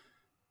vibe,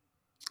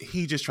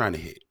 he just trying to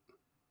hit.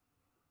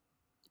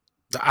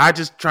 I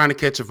just trying to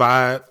catch a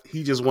vibe.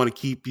 He just want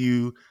to keep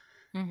you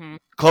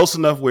close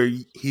enough where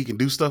he can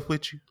do stuff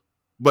with you,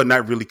 but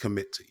not really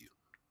commit to you.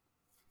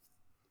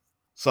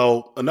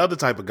 So another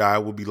type of guy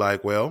would be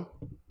like, well,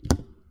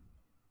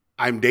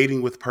 I'm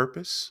dating with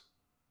purpose,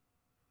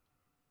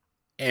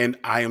 and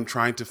I am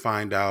trying to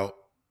find out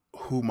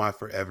who my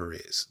forever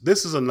is.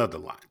 This is another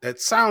line that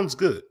sounds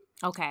good.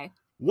 Okay.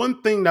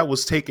 One thing that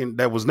was taken,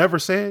 that was never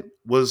said,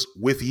 was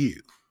with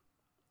you.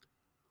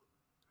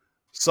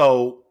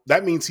 So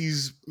that means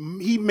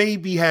he may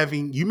be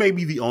having, you may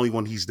be the only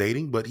one he's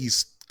dating, but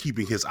he's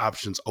keeping his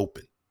options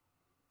open.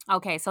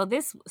 Okay, so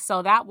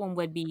that one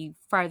would be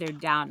further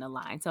down the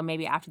line. So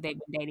maybe after they've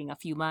been dating a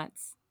few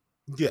months.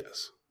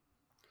 Yes.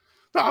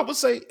 No, I would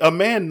say a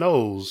man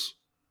knows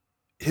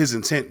his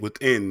intent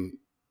within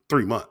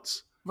 3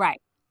 months. Right.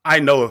 I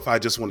know if I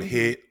just want to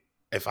hit,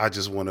 if I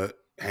just want to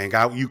hang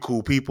out with you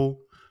cool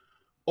people,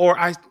 or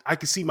I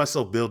can see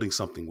myself building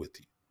something with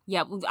you.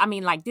 Yeah, I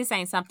mean, like, this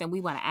ain't something we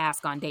want to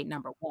ask on date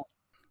number 1.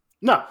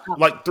 No,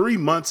 like 3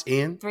 months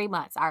in. 3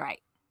 months, all right.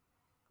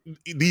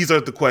 These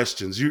are the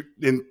questions. You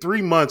in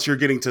 3 months, you're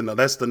getting to know.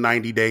 That's the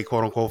 90-day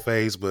quote unquote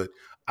phase. But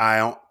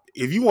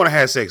if you want to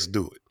have sex,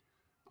 do it.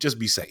 Just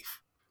be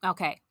safe.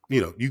 Okay.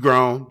 You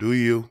grown, do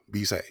you?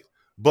 Be safe.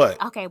 But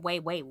okay,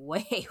 wait.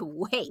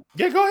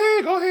 Yeah, go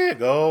ahead.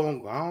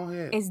 Go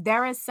ahead. Is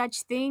there a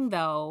such thing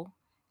though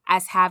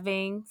as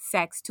having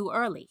sex too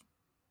early?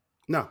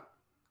 No.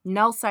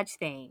 No such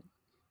thing.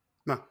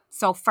 No.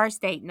 So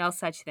first date, no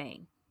such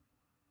thing.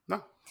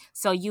 No.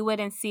 So you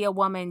wouldn't see a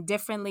woman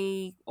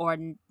differently or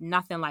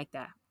nothing like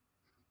that?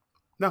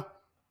 No.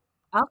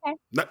 Okay.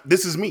 No,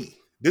 this is me.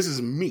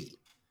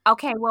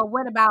 Okay, well,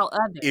 what about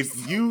others?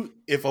 If you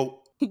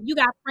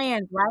got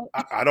friends,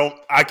 right?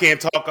 I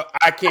can't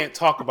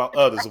talk about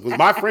others because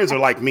my friends are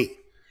like me.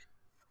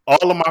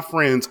 All of my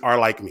friends are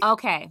like me.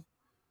 Okay.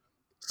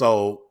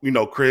 So,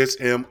 Chris,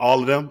 M, all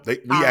of them, we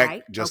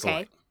act just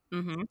alike.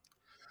 Mm-hmm.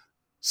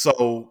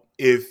 So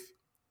if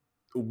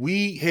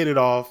we hit it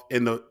off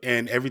and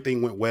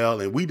everything went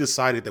well and we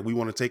decided that we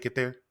want to take it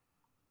there,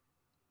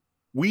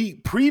 we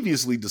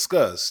previously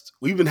discussed,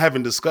 we've been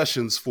having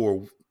discussions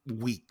for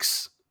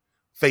weeks,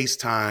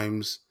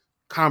 FaceTimes,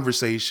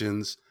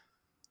 conversations.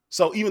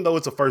 So even though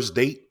it's a first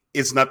date,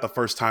 it's not the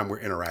first time we're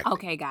interacting.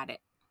 Okay, got it.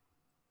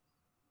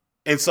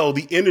 And so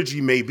the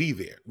energy may be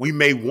there. We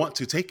may want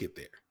to take it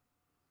there.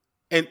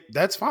 And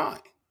that's fine.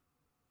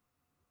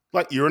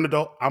 Like, you're an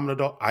adult, I'm an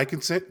adult, I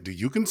consent. Do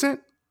you consent?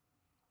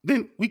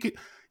 Then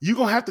you're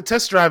going to have to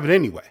test drive it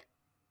anyway.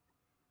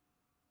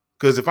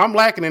 Because if I'm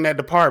lacking in that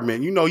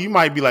department, you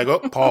might be like, oh,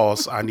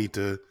 pause. I need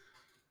to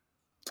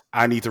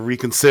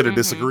reconsider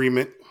this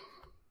agreement.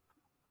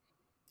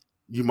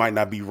 You might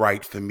not be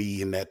right for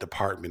me in that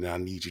department, and I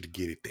need you to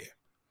get it there.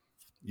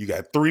 You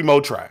got 3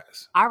 more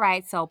tries. All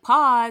right, so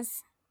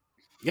pause.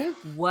 Yeah.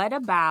 What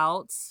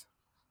about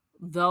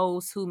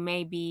those who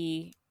may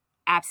be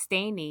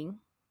abstaining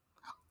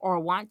or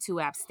want to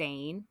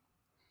abstain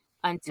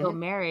until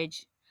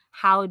marriage?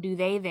 How do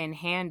they then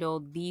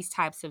handle these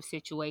types of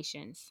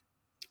situations?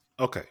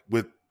 Okay,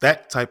 with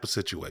that type of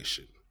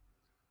situation,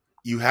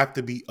 you have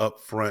to be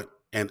upfront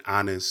and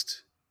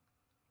honest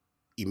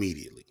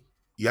immediately.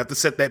 You have to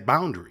set that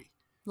boundary.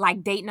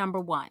 Like date number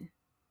 1.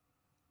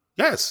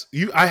 Yes,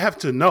 I have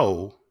to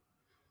know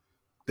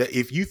that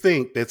if you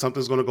think that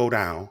something's going to go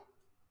down,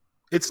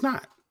 it's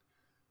not.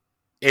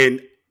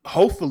 And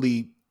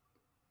hopefully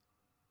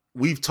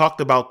we've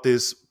talked about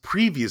this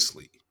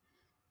previously,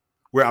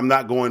 where I'm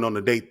not going on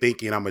a date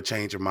thinking I'm going to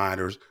change your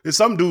mind. Or there's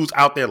some dudes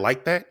out there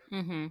like that.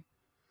 Mm-hmm.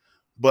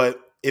 But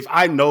if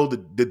I know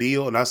the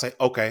deal and I say,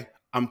 okay,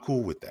 I'm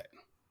cool with that,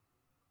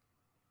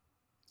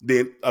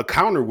 then a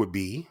counter would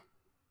be,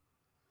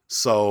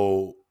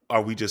 so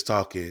are we just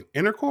talking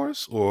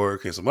intercourse or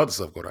can some other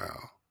stuff go down?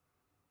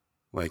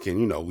 Like,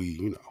 and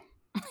we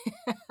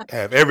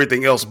have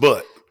everything else,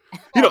 but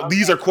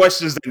these are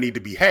questions that need to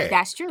be had.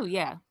 That's true.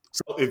 Yeah.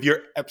 So if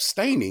you're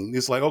abstaining,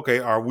 it's like, okay,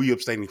 are we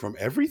abstaining from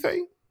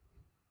everything?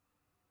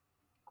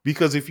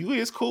 Because if you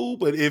is cool,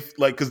 but if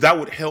because that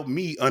would help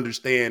me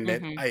understand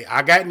that, hey,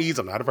 I got needs.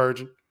 I'm not a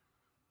virgin.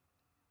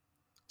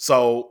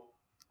 So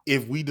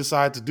if we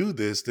decide to do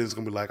this, then it's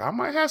going to be like, I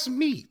might have some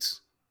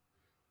needs.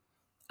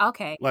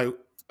 Okay. Like,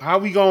 How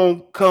we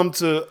gonna come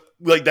to,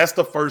 like, that's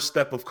the first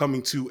step of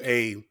coming to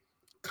a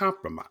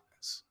compromise.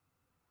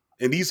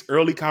 And these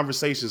early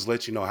conversations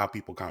let you know how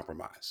people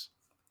compromise.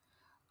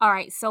 All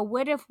right. So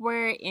what if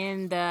we're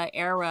in the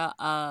era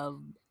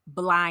of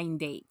blind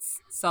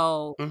dates?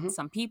 So Mm-hmm.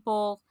 some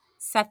people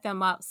set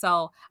them up.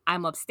 So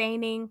I'm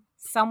abstaining.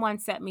 Someone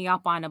set me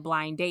up on a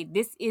blind date.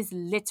 This is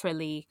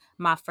literally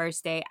my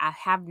first date. I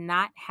have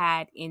not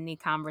had any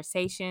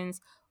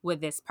conversations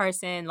with this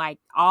person. Like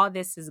all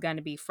this is going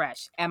to be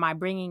fresh. Am I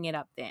bringing it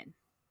up then?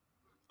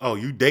 Oh,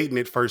 you dating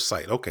at first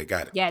sight. Okay,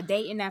 got it. Yeah,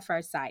 dating at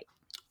first sight.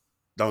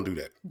 Don't do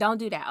that. Don't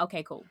do that.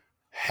 Okay, cool.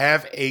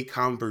 Have a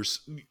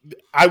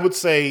I would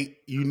say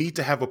you need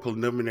to have a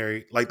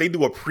preliminary, like they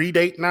do a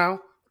pre-date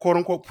now, quote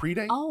unquote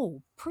pre-date.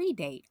 Oh,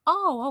 pre-date.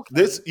 Oh,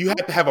 okay. You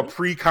have to have a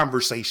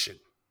pre-conversation.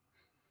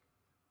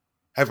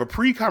 Have a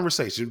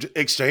pre-conversation.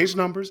 Exchange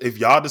numbers. If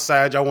y'all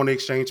decide y'all want to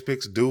exchange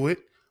pics, do it.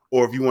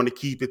 Or if you want to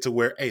keep it to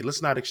where, hey,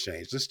 let's not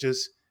exchange. Let's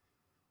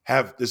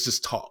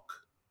just talk.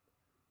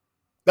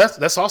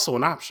 That's also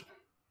an option.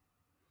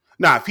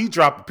 Now, if he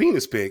dropped a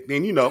penis pic,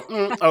 then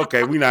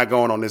okay, we're not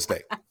going on this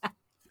date.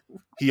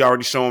 He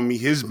already showing me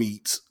his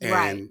meats, and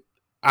right.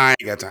 I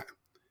ain't got time.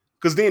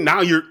 Because then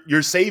now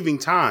you're saving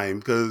time,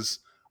 because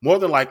more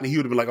than likely he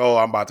would have been like, oh,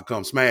 I'm about to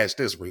come smash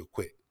this real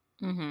quick.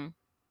 Mm-hmm.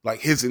 Like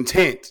his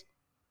intent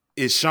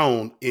is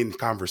shown in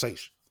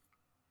conversation.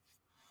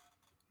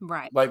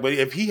 Right. Like, but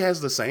if he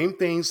has the same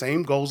thing,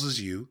 same goals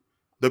as you,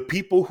 the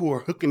people who are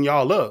hooking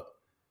y'all up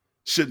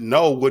should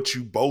know what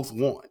you both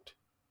want.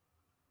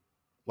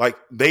 Like,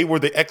 they were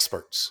the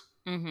experts.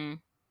 Mm-hmm.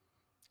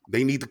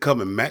 They need to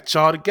come and match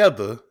y'all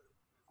together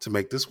to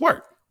make this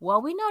work.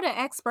 Well, we know the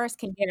experts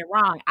can get it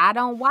wrong. I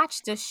don't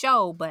watch the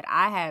show, but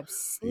I have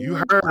seen you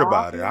heard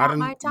about it. On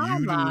my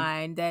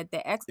timeline that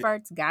the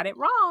experts got it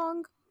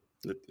wrong.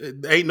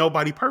 Ain't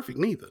nobody perfect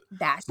neither.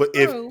 That's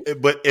true.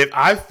 If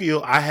I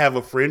feel I have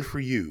a friend for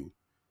you,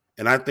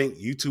 and I think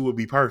you two would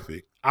be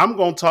perfect, I'm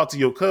gonna talk to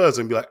your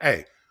cousin and be like,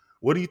 hey,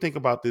 what do you think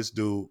about this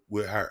dude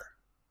with her?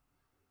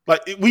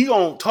 Like, we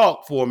gonna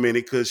talk for a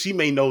minute, because she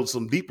may know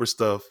some deeper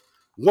stuff,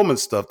 woman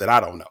stuff that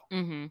I don't know.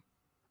 Mm-hmm.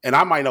 And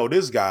I might know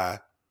this guy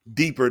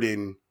deeper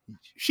than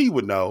she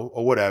would know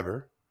or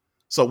whatever.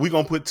 So we're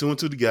going to put two and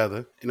two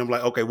together. And I'm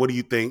like, okay, what do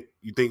you think?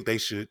 You think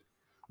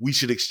we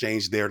should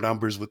exchange their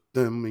numbers with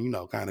them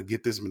and, kind of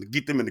get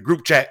them in the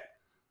group chat.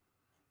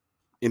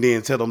 And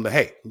then tell them that,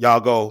 hey, y'all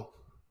go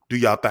do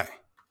y'all thing.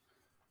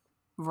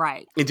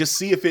 Right. And just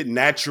see if it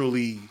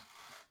naturally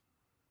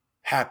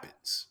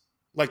happens.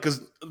 Like,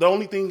 because the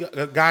only thing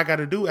a guy got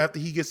to do after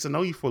he gets to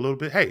know you for a little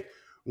bit, hey,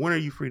 when are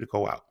you free to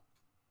go out?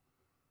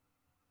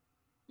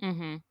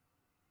 Mm-hmm.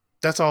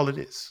 That's all it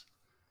is.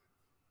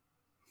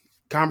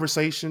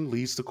 Conversation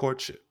leads to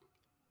courtship.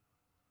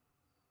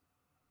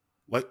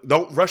 Like,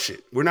 don't rush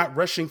it. We're not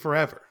rushing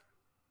forever.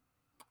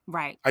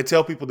 Right. I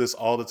tell people this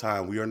all the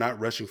time. We are not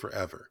rushing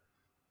forever.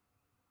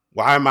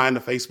 Why am I in the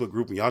Facebook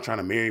group and y'all trying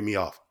to marry me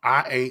off?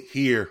 I ain't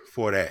here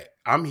for that.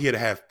 I'm here to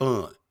have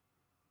fun.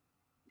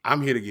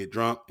 I'm here to get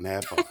drunk and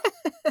have fun.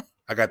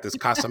 I got this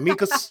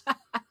Casamigos,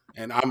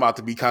 and I'm about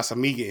to be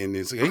Casamiga in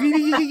this.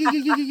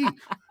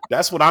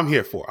 That's what I'm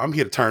here for. I'm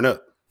here to turn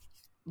up.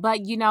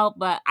 But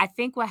I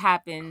think what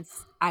happens,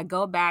 I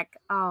go back,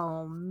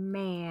 oh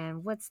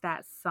man, what's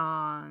that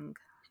song?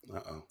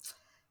 Uh-oh.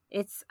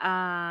 It's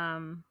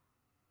the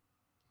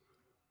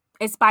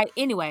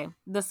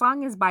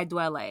song is by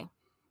Dwele.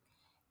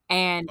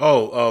 And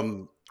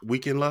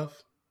Weekend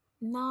Love?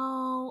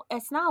 No,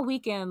 it's not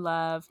Weekend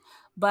Love,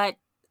 but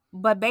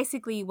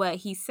basically what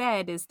he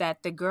said is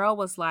that the girl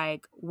was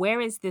like, where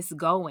is this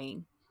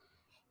going?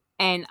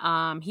 And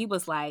he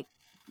was like,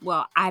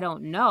 well, I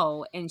don't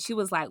know. And she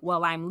was like,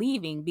 well, I'm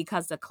leaving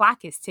because the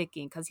clock is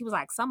ticking. Because he was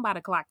like,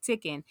 somebody clock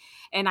ticking.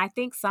 And I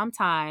think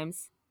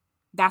sometimes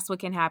that's what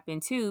can happen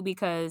too,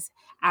 because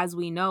as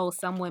we know,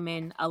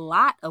 a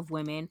lot of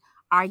women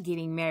are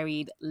getting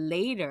married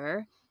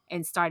later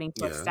and starting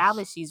to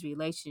establish these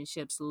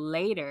relationships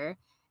later.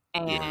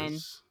 And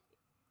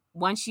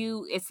once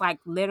it's like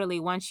literally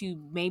once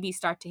you maybe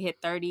start to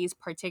hit 30s,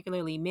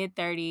 particularly mid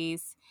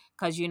 30s,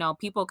 because,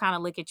 people kind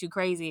of look at you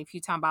crazy if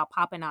you talk about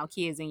popping out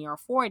kids in your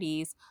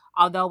 40s,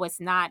 although it's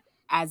not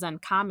as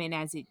uncommon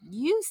as it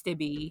used to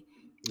be.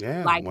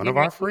 Yeah, like one of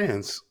our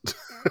friends. Is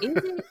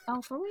it?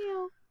 Oh, for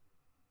real?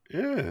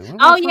 Yeah.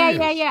 Oh,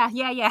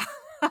 yeah.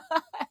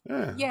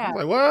 Yeah.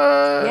 Like,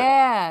 what?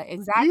 Yeah,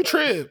 exactly. You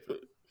trip.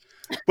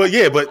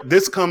 But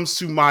this comes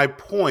to my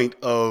point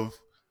of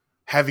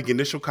having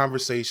initial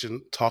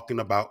conversation, talking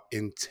about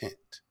intent.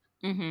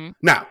 Mm-hmm.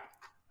 Now,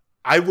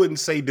 I wouldn't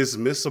say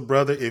dismiss a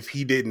brother if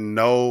he didn't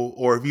know,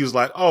 or if he was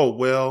like, oh,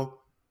 well,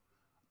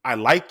 I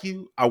like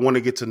you. I want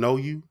to get to know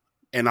you,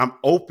 and I'm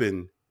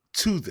open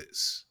to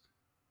this.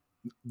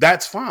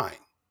 That's fine.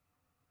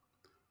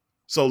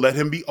 So let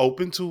him be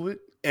open to it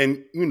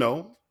and,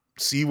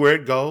 see where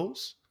it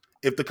goes.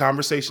 If the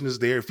conversation is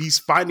there, if he's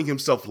finding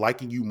himself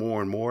liking you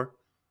more and more,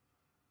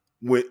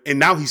 and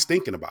now he's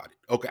thinking about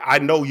it. Okay, I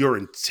know your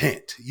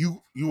intent.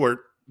 You are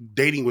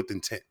dating with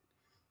intent.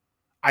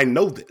 I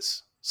know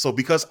this. So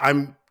because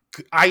I'm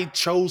I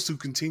chose to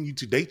continue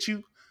to date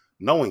you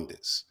knowing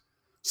this.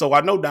 So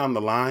I know down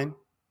the line,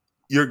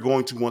 you're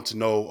going to want to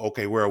know,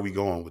 okay, where are we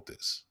going with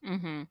this?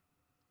 Mm-hmm.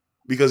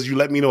 Because you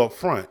let me know up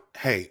front,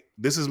 hey,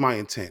 this is my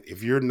intent.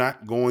 If you're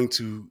not going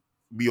to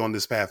be on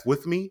this path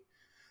with me,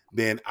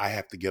 then I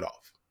have to get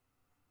off.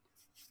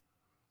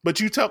 But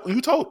you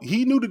told,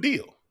 he knew the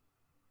deal.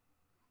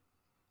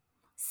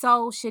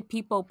 So should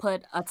people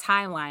put a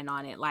timeline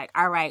on it? Like,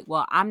 all right,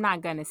 well, I'm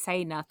not going to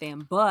say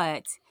nothing,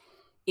 but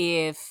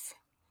if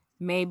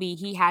maybe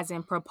he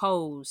hasn't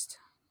proposed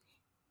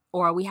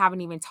or we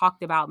haven't even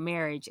talked about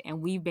marriage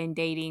and we've been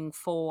dating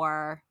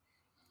for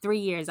 3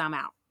 years, I'm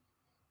out.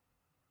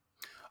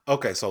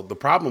 Okay, so the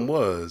problem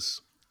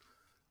was,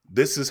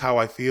 this is how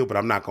I feel, but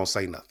I'm not going to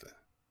say nothing.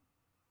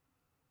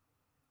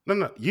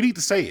 No, you need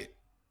to say it.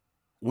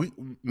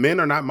 Men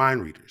are not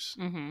mind readers.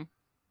 Mm-hmm.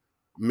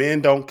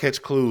 Men don't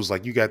catch clues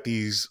like you got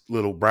these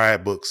little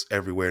bride books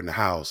everywhere in the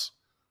house.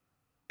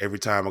 Every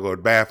time I go to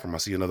the bathroom, I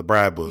see another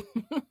bride book.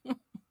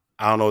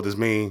 I don't know what this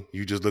means.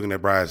 You just looking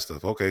at bride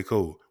stuff. Okay,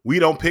 cool. We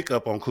don't pick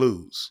up on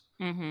clues.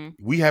 Mm-hmm.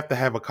 We have to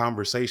have a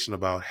conversation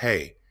about,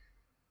 hey,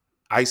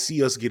 I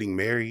see us getting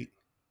married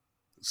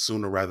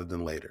sooner rather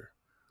than later.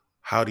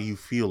 How do you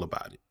feel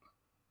about it?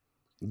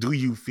 Do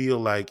you feel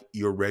like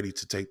you're ready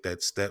to take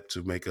that step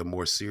to make a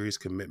more serious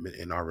commitment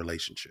in our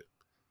relationship?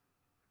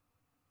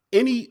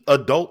 Any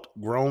adult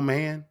grown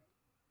man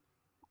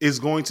is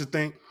going to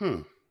think,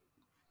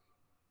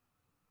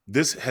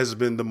 this has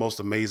been the most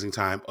amazing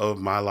time of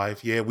my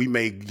life. Yeah, we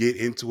may get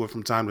into it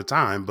from time to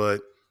time,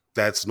 but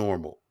that's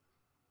normal.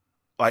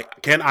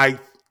 Like, a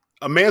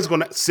man's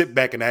going to sit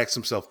back and ask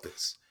himself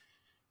this.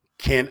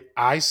 Can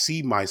I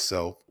see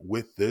myself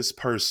with this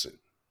person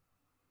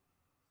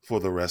for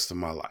the rest of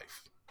my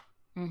life?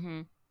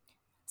 Mm-hmm.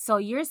 So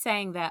you're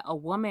saying that a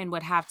woman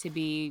would have to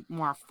be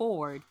more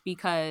forward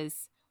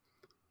because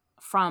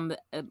from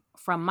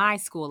my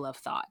school of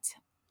thought,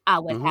 I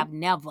would have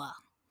never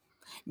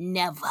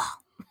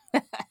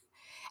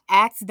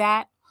asked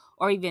that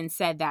or even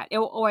said that,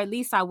 or at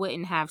least I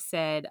wouldn't have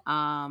said,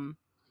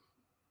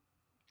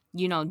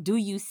 do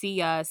you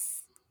see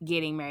us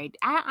getting married?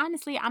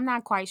 Honestly, I'm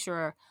not quite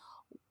sure.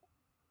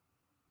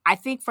 I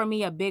think for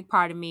me, a big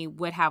part of me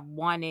would have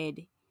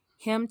wanted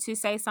him to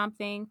say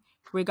something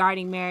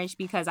regarding marriage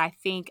because I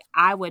think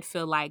I would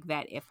feel like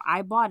that if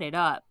I brought it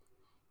up,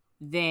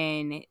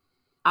 then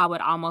I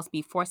would almost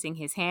be forcing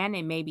his hand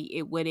and maybe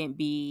it wouldn't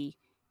be,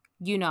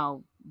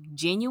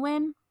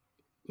 genuine.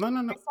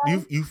 No.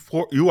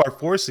 You are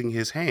forcing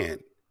his hand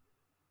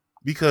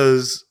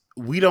because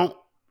we don't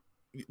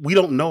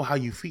know how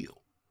you feel.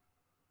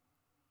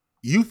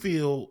 You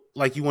feel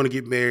like you want to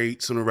get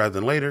married sooner rather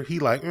than later. He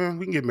like, we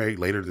can get married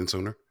later than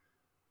sooner.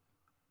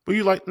 But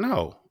you're like,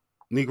 no,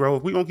 Negro,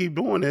 if we're gonna keep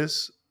doing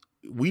this,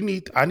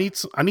 I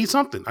need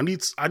something.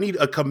 I need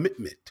a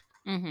commitment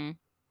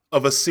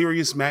of a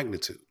serious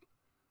magnitude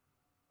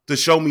to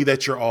show me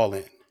that you're all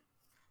in.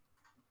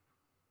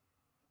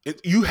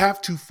 You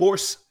have to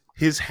force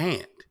his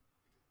hand.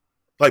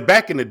 Like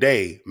back in the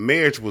day,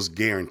 marriage was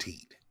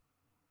guaranteed.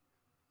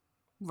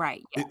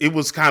 Right. Yeah. It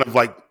was kind of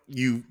like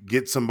you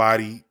get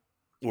somebody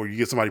or you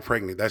get somebody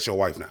pregnant. That's your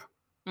wife now.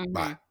 Mm-hmm.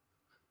 Bye.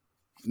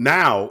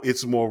 Now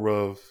it's more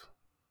of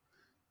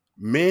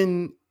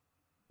men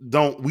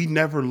we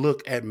never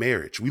look at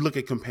marriage. We look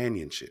at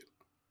companionship.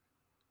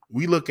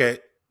 We look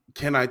at,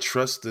 can I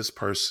trust this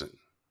person?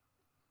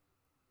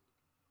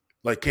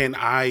 Like, can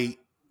I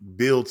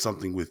build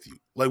something with you?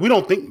 Like, we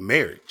don't think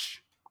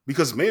marriage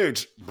because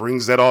marriage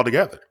brings that all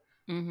together.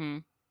 Mm-hmm.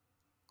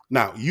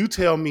 Now, you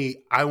tell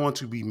me I want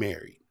to be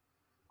married.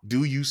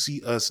 Do you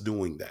see us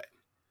doing that?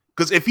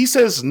 Because if he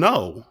says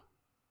no,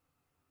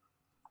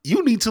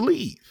 you need to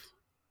leave.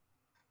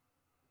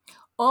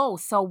 Oh,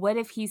 so what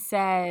if he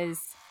says,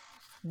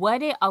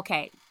 what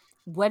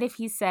if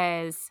he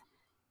says,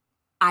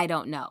 I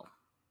don't know?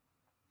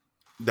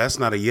 That's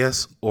not a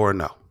yes or a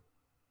no.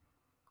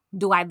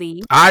 Do I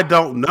leave? I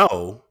don't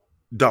know.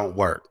 Don't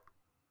work.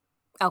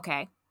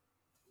 Okay.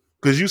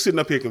 Because you sitting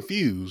up here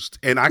confused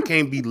and I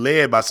can't be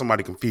led by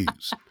somebody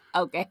confused.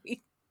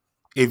 Okay.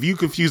 If you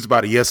confused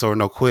about a yes or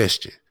no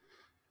question,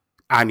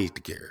 I need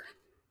to care.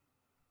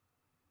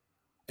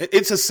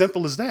 It's as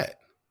simple as that.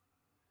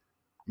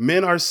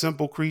 Men are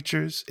simple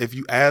creatures. If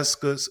you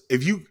ask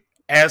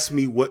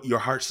me what your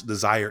heart's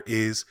desire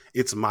is,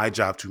 it's my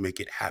job to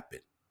make it happen.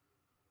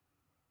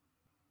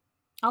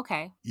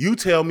 Okay. You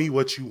tell me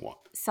what you want.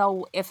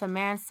 So if a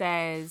man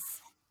says,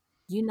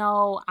 you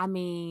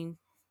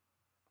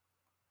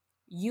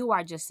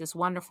are just this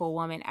wonderful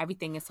woman.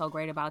 Everything is so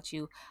great about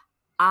you.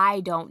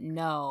 I don't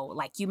know,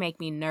 like you make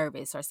me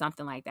nervous or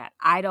something like that.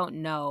 I don't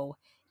know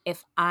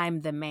if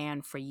I'm the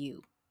man for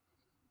you.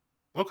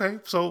 Okay,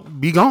 so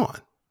be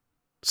gone.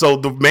 So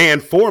the man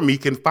for me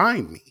can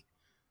find me.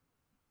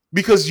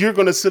 Because you're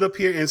going to sit up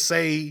here and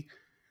say,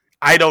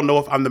 I don't know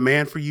if I'm the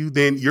man for you,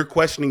 then you're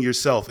questioning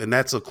yourself, and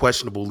that's a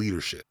questionable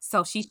leadership.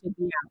 So she should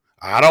be out.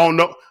 I don't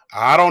know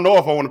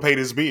if I want to pay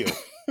this bill.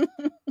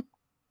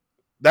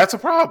 That's a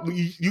problem.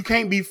 You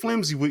can't be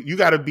flimsy with. You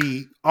got to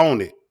be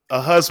on it.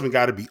 A husband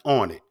got to be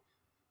on it.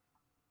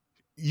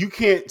 you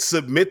can't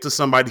submit to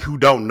somebody who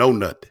don't know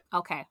nothing.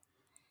 Okay.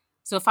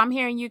 So if I'm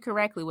hearing you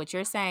correctly, what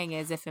you're saying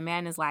is if a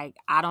man is like,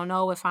 I don't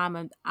know if I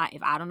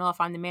don't know if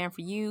I'm the man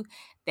for you,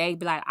 they'd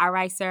be like, all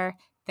right, sir,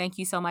 thank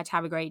you so much.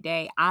 Have a great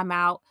day. I'm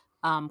out.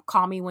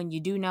 Call me when you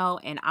do know,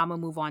 and I'm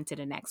gonna move on to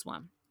the next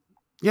one.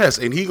 Yes,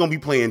 and he gonna be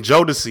playing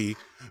Jodeci,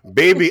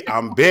 baby,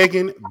 I'm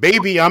begging,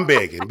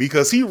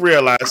 because he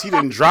realized he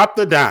didn't drop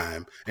the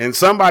dime and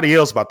somebody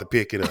else about to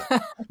pick it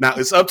up. Now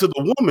it's up to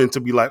the woman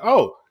to be like,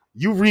 oh,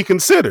 you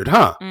reconsidered,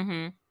 huh?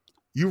 Mm-hmm.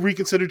 You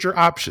reconsidered your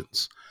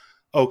options.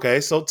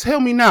 Okay, so tell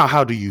me now,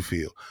 how do you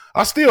feel?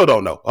 I still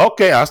don't know.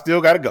 Okay, I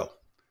still gotta go.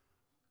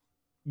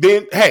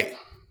 Then, hey,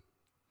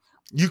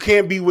 you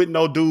can't be with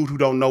no dude who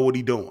don't know what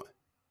he doing.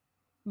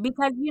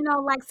 Because,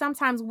 like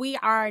sometimes we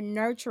are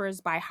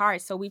nurturers by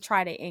heart. So we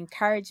try to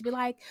encourage, be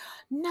like,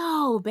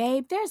 no,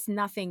 babe, there's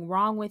nothing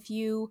wrong with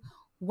you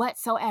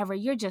whatsoever.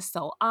 You're just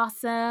so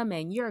awesome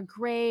and you're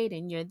great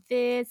and you're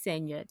this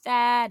and you're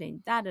that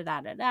and da da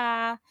da da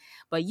da.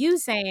 But you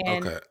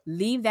saying Okay.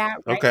 leave that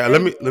right Okay, there.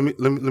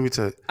 let me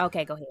tell you.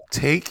 Okay, go ahead.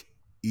 Take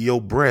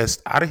your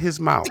breast out of his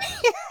mouth.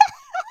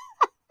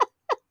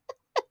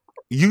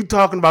 You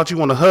talking about you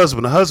want a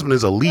husband. A husband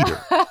is a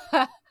leader.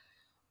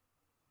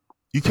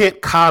 You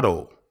can't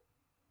coddle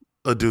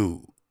a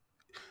dude.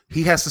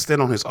 He has to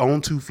stand on his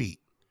own 2 feet.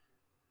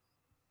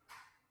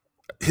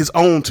 His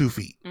own 2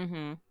 feet.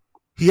 Mm-hmm.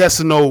 He has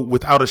to know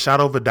without a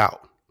shadow of a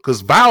doubt.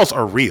 Because vows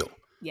are real.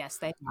 Yes,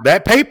 they are.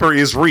 That paper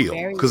is real.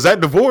 Because that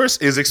divorce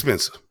is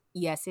expensive.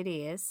 Yes, it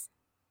is.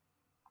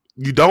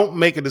 You don't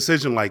make a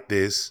decision like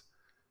this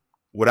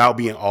without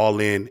being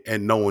all in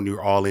and knowing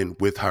you're all in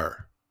with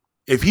her.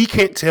 If he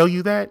can't tell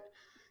you that,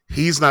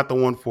 he's not the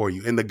one for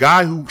you. And the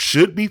guy who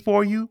should be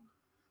for you,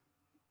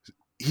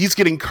 he's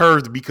getting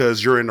curved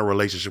because you're in a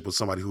relationship with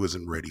somebody who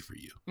isn't ready for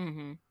you.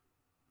 Mm-hmm.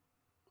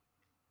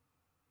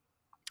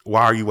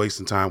 Why are you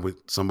wasting time with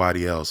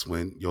somebody else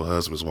when your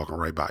husband's walking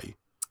right by you?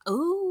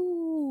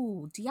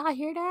 Ooh, do y'all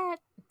hear that?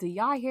 Do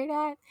y'all hear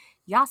that?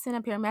 Y'all sitting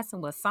up here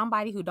messing with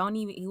somebody who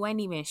ain't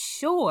even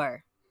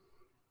sure.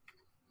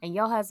 And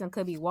your husband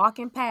could be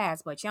walking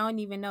past, but you don't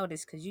even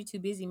notice because you're too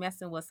busy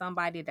messing with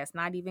somebody that's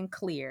not even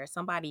clear.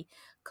 Somebody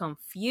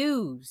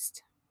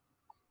confused.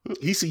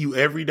 He see you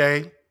every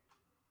day.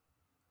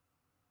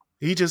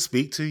 He just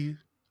speak to you.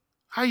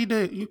 How you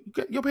doing?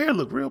 Your hair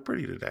look real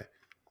pretty today.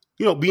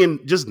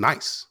 Being just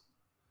nice.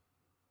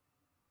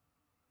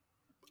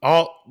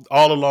 All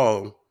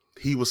along,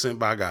 he was sent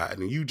by God.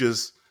 And you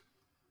just,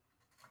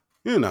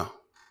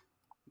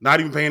 not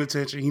even paying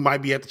attention. He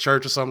might be at the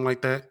church or something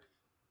like that.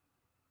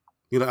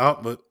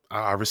 But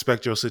I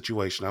respect your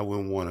situation. I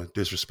wouldn't want to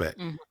disrespect.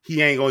 Mm-hmm.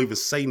 He ain't going to even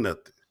say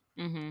nothing.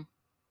 Mm-hmm.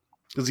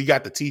 Because he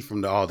got the tea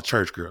from all the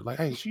church girls. Like,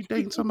 hey, she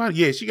dating somebody?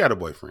 Yeah, she got a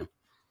boyfriend.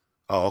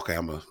 Oh, okay,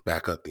 I'm going to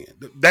back up then.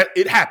 That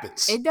it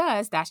happens. It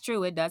does. That's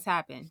true. It does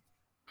happen.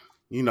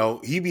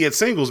 He be at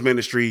singles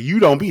ministry. You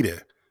don't be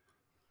there.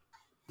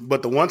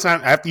 But the one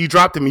time after you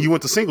dropped him and you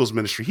went to singles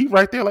ministry, he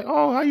right there like,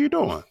 oh, how you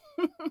doing?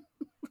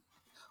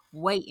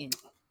 Waiting.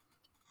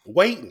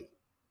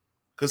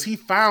 Because he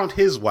found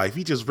his wife.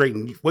 He just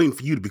waiting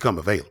for you to become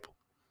available.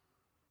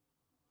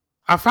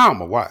 I found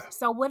my wife.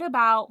 So what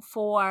about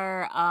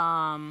for,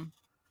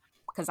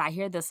 because I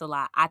hear this a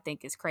lot. I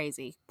think it's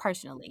crazy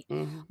personally.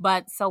 Mm-hmm.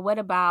 But so what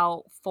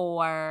about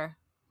for,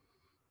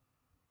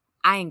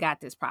 I ain't got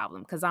this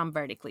problem because I'm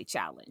vertically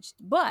challenged.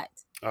 But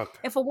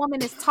if a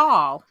woman is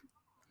tall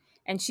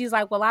and she's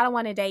like, well, I don't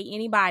want to date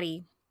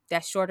anybody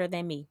that's shorter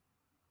than me,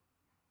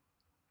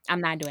 I'm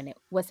not doing it.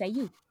 What say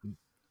you?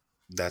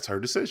 That's her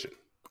decision.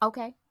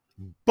 Okay.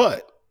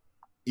 But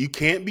you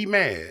can't be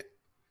mad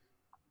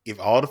if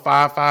all the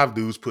 5'5"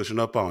 dudes pushing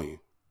up on you.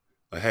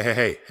 Like,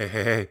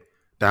 hey,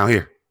 down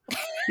here.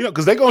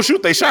 Because they're going to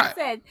shoot their shot.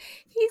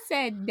 He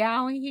said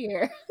down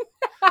here.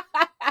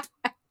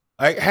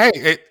 Like,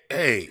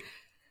 hey.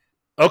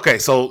 Okay,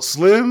 so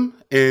Slim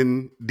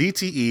and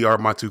DTE are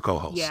my 2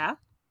 co-hosts. Yeah.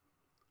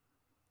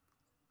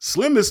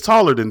 Slim is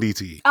taller than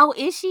DTE. Oh,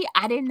 is she?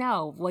 I didn't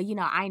know. Well,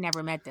 I ain't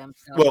never met them.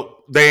 So. Well,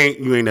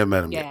 you ain't never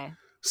met them yet.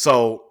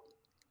 So,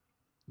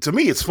 to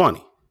me, it's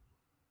funny.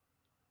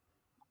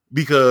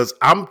 Because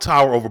I'm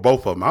tower over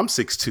both of them. I'm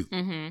 6'2".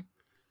 Mm-hmm.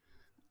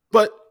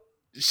 But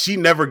she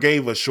never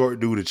gave a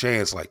short dude a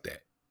chance like that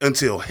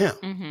until him.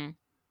 Mm-hmm.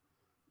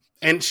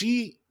 And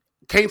she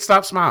can't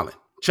stop smiling.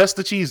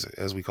 Chester Cheeser,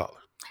 as we call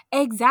her.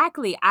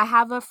 Exactly. I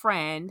have a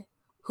friend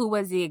who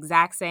was the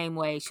exact same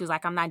way. She was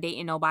like, I'm not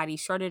dating nobody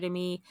shorter than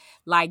me.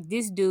 Like,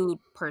 this dude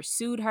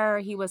pursued her.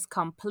 He was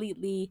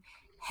completely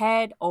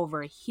head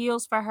over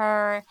heels for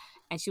her.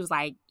 And she was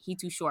like, he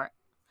too short.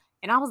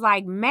 And I was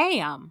like,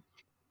 ma'am,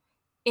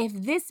 if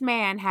this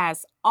man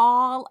has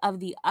all of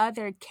the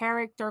other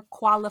character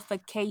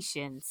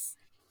qualifications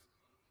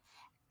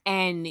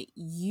and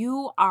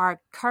you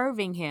are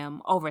curving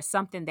him over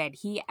something that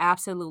he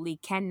absolutely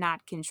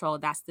cannot control,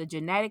 that's the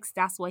genetics,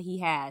 that's what he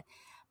had,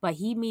 but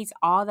he meets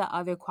all the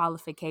other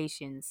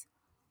qualifications,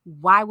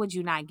 why would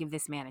you not give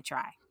this man a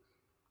try?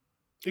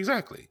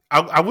 Exactly.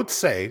 I would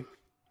say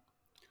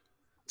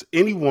to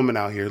any woman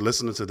out here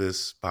listening to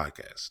this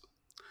podcast,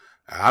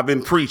 I've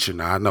been preaching.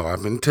 I know.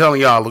 I've been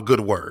telling y'all a good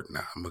word.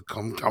 Now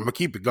I'm gonna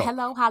keep it going.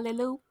 Hello,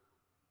 hallelujah.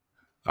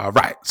 All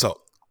right.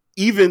 So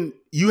even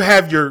you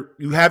have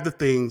the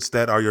things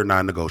that are your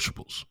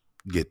non-negotiables.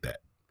 Get that.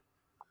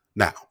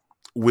 Now,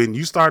 when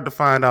you start to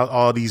find out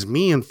all these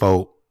men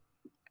folk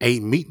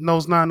ain't meeting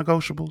those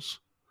non-negotiables,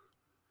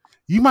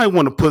 you might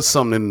want to put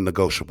something in the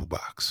negotiable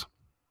box.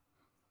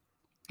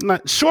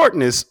 Not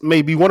shortness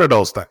may be one of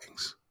those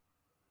things.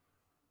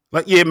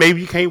 Like, yeah,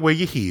 maybe you can't wear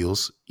your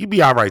heels. You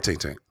be all right,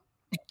 Tank.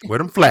 Wear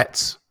them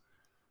flats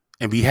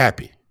and be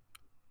happy.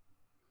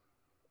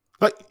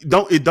 Like,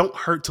 it don't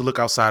hurt to look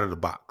outside of the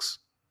box.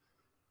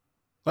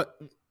 Like,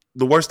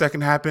 the worst that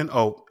can happen,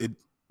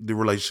 the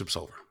relationship's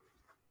over.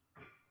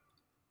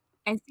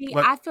 And see,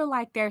 I feel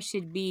like there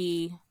should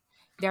be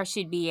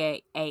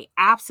a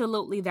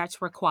absolutely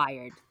that's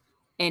required.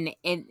 And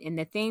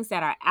the things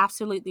that are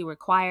absolutely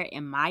required,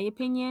 in my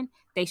opinion,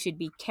 they should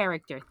be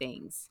character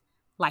things.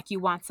 Like,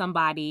 you want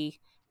somebody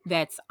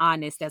that's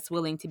honest, that's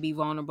willing to be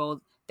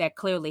vulnerable, that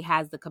clearly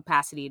has the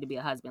capacity to be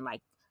a husband,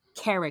 like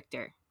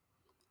character.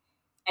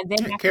 And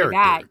then after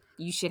that,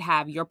 you should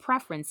have your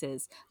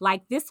preferences.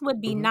 Like, this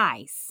would be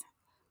nice,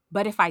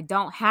 but if I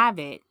don't have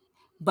it,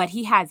 but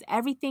he has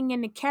everything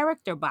in the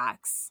character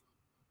box,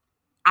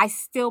 I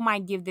still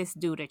might give this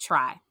dude a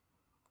try.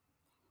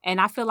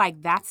 And I feel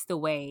like that's the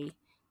way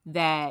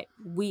that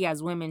we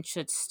as women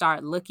should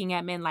start looking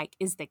at men. Like,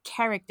 is the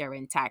character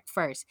intact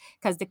first?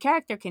 Because the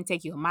character can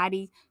take you a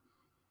mighty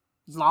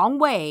long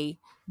way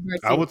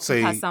versus I would say,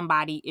 because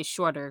somebody is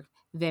shorter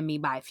than me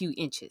by a few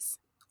inches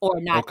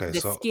or not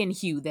skin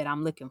hue that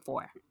I'm looking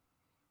for.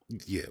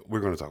 Yeah,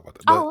 we're going to talk about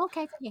that. But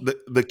okay.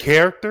 The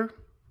character,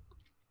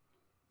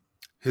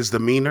 his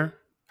demeanor,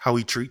 how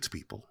he treats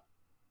people,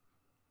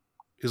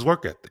 his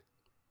work ethic.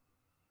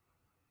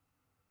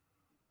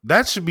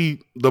 That should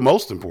be the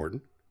most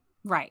important.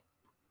 Right.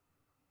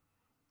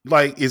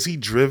 Like, is he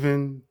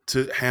driven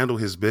to handle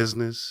his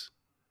business?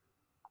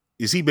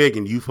 Is he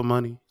begging you for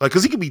money? Like,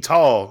 because he can be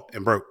tall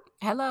and broke.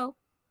 Hello.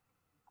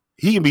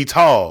 He can be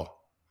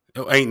tall.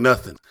 It ain't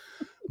nothing.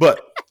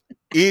 But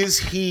is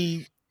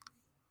he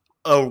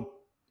the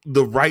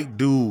right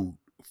dude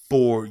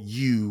for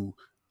you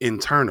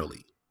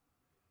internally?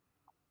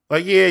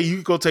 Like, yeah, you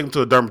can go take him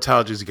to a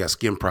dermatologist. He got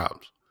skin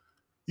problems.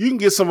 You can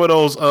get some of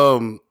those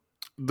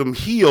them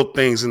heel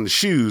things in the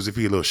shoes if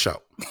he a little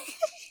short.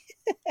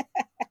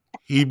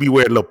 He'd be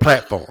wearing little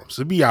platforms.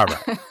 It'd be all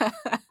right.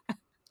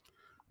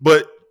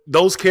 But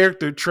those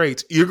character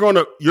traits, you're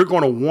gonna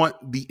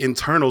want the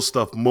internal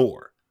stuff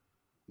more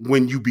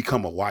when you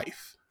become a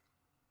wife.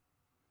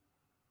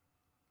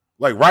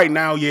 Like, right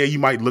now, yeah, you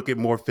might look at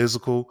more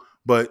physical,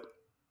 but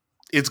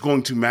it's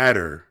going to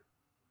matter.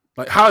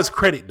 Like, how is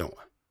credit doing?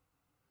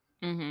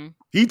 Mm-hmm.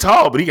 He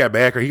tall, but he got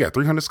bad. He got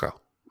 300 score.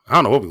 I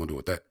don't know what we're gonna do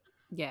with that.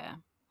 Yeah.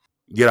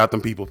 Get out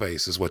them people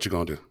face is what you're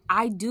gonna do.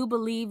 I do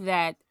believe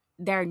that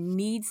there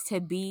needs to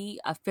be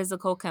a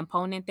physical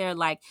component there.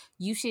 Like,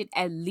 you should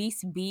at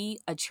least be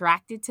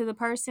attracted to the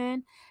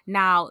person.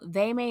 Now,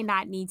 they may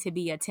not need to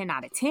be a 10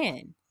 out of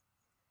 10,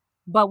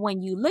 but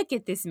when you look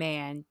at this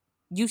man,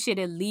 you should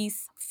at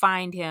least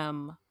find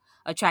him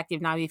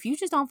attractive. Now, if you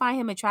just don't find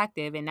him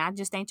attractive and that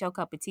just ain't your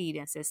cup of tea,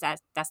 then sis,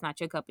 that's not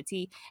your cup of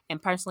tea.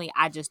 And personally,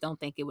 I just don't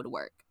think it would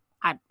work.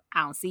 I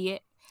don't see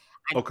it.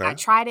 I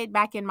tried it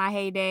back in my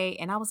heyday,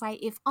 and I was like,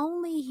 if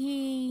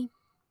only.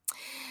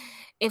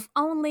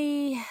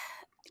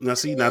 Now,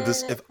 see,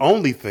 this if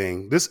only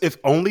thing,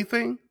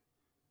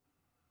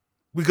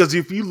 because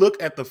if you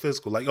look at the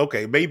physical, like,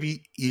 okay,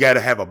 maybe you got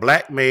to have a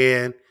black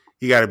man,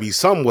 he got to be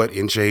somewhat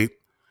in shape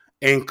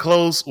and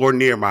close or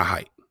near my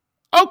height.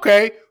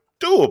 Okay,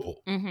 doable.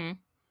 Mm-hmm.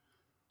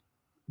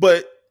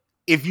 But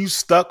if you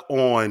stuck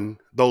on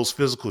those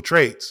physical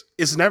traits,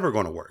 it's never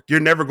going to work.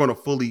 You're never going to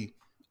fully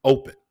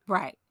open.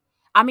 Right.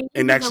 I mean,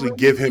 and actually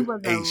give him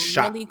a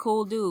shot. Really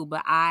cool dude,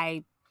 but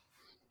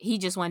he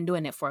just wasn't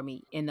doing it for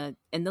me in the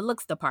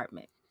looks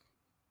department.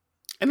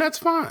 And that's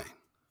fine.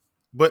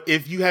 But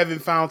if you haven't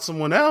found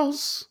someone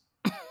else,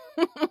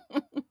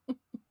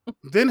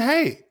 then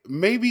hey,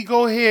 maybe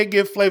go ahead and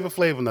give Flavor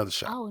Flav another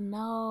shot. Oh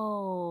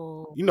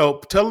no. You know,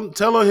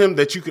 tell him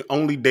that you can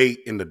only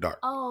date in the dark.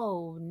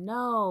 Oh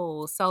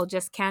no. So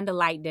just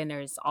candlelight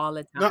dinners all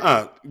the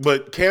time.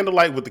 But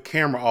candlelight with the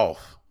camera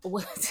off.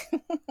 What?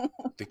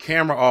 The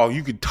camera off.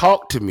 You can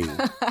talk to me.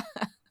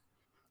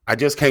 I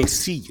just can't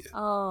see you.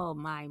 Oh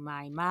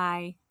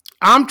my.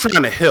 I'm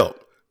trying to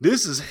help.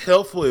 This is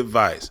helpful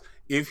advice.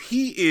 If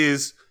he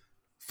is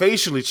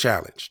facially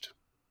challenged,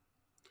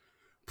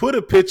 put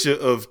a picture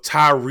of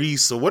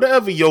Tyrese or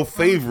whatever your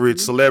favorite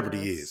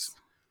celebrity is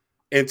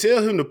and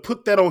tell him to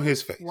put that on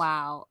his face.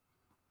 Wow.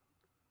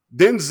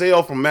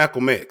 Denzel from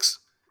Malcolm X.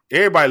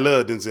 Everybody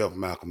loved Denzel from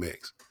Malcolm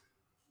X.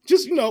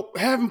 Just,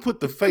 have him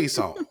put the face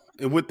on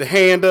and with the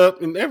hand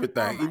up and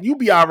everything. And you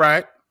be all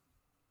right.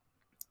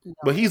 No.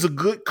 But he's a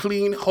good,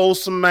 clean,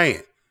 wholesome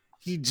man.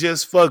 He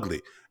just fugly.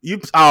 You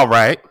all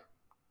right.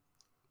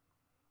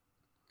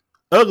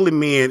 Ugly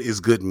men is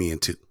good men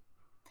too.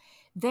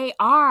 They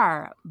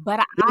are,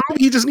 but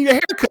he just need a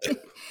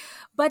haircut.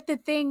 But the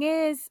thing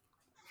is,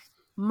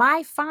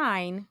 my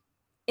fine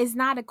is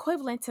not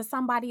equivalent to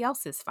somebody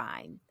else's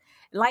fine.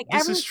 Like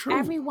This is true.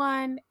 every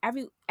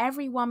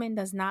woman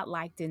does not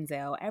like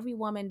Denzel. Every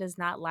woman does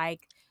not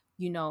like,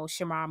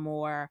 Shamar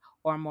Moore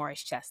or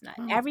Morris Chestnut.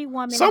 Every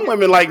woman Some does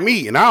women like not,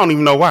 me, and I don't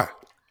even know why.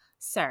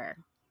 sir.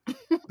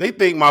 They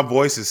think my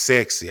voice is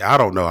sexy. I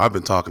don't know. I've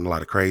been talking a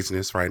lot of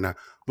craziness right now,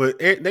 but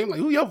they like,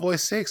 "Ooh, your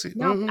voice sexy."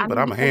 No, I But mean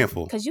I'm a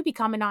handful. because you be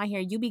coming on here,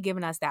 you be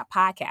giving us that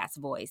podcast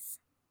voice.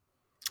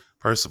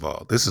 First of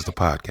all, this is the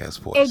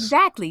podcast voice.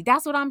 Exactly.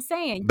 That's what I'm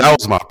saying. That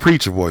was my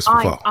preacher voice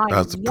before. That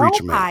was On the your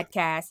preacher man.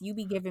 podcast, you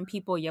be giving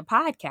people your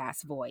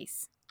podcast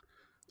voice.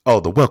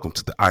 Oh, the Welcome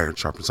to the Iron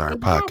Sharpens Iron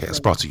Exactly.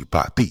 podcast, brought to you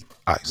by the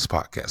Ice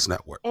Podcast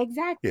Network.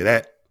 Exactly.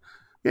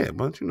 Yeah,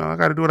 but I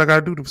got to do what I got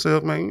to do to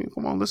myself, man.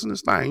 Come on, listen to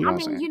this thing. You know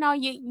what I'm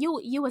saying?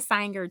 You a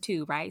singer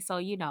too, right? So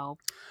I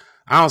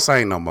don't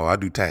sing no more. I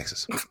do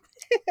taxes.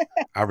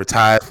 I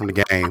retired from the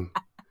game.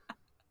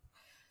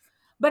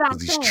 But I'm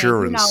These saying,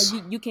 children's.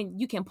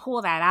 you can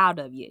pull that out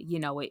of you, if you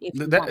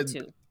want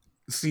to.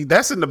 See,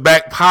 that's in the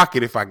back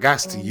pocket if I got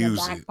to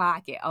use In the back it.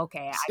 pocket.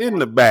 Okay. It's in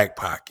the back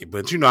pocket.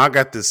 But, I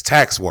got this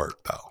tax work,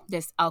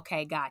 though.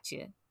 Okay,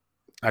 gotcha.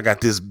 I got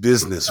this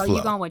business So flow.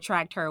 you're going to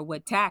attract her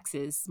with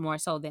taxes more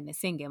so than the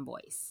singing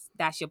voice.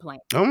 That's your plan.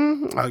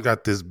 I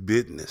got this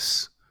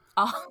business.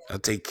 Oh. I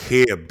take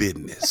care of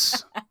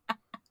business.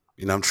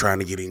 And I'm trying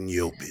to get in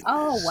your business.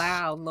 Oh,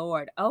 wow,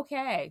 Lord.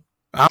 Okay.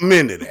 I'm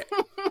into that.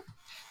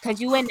 Because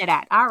you into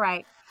that. All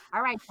right.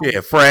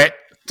 Yeah, frat,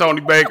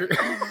 Tony Baker.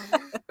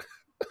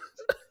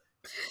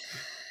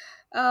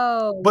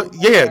 Oh. But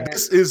yeah,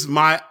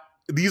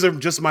 these are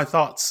just my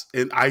thoughts.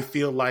 And I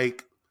feel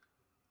like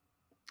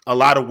a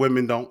lot of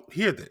women don't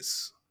hear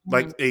this. Mm-hmm.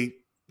 Like a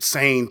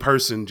sane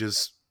person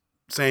just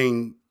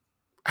saying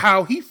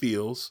how he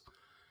feels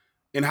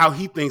and how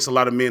he thinks a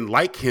lot of men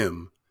like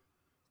him,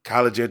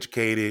 college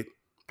educated,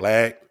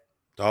 black,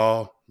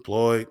 tall,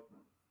 employed,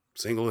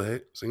 single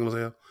as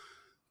hell.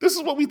 This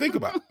is what we think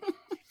about.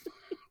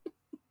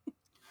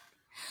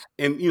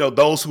 And,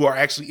 those who are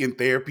actually in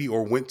therapy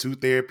or went to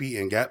therapy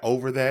and got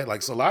over that,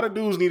 like, so a lot of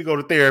dudes need to go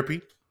to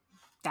therapy.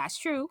 That's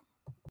true.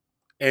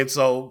 And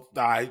so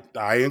I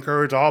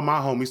encourage all my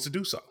homies to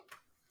do so.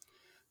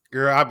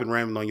 Girl, I've been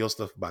rambling on your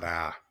stuff about an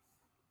hour.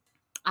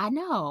 I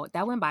know.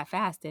 That went by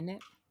fast, didn't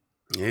it?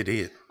 Yeah, it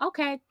did.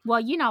 Okay.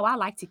 Well, I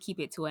like to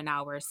keep it to an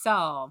hour,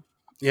 so.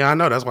 Yeah, I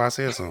know. That's why I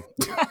said so.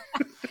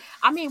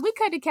 I mean, we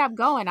could have kept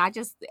going.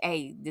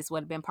 This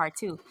would have been part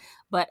 2.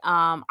 But,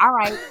 all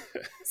right.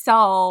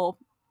 So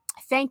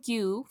thank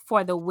you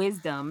for the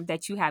wisdom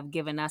that you have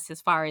given us as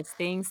far as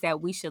things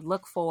that we should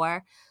look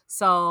for.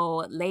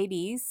 So,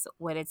 ladies,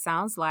 what it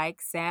sounds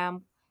like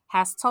Sam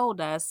has told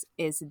us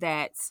is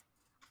that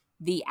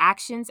the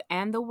actions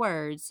and the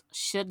words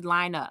should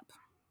line up.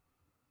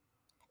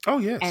 Oh,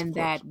 yes. And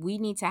that we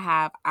need to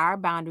have our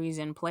boundaries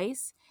in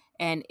place.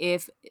 And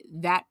if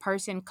that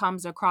person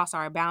comes across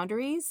our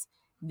boundaries,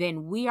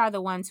 then we are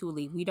the ones who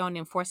leave. We don't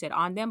enforce it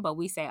on them, but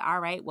we say, all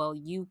right, well,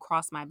 you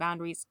crossed my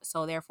boundaries,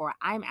 so therefore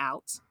I'm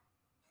out.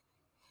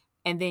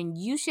 And then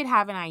you should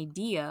have an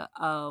idea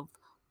of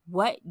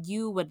what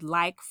you would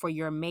like for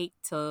your mate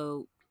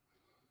to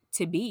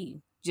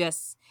be.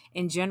 Just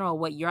in general,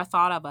 what your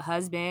thought of a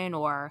husband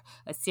or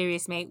a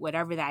serious mate,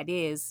 whatever that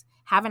is,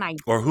 have an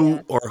idea. Or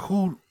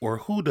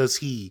who does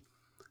he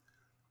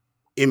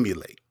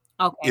emulate?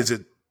 Okay. Is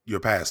it your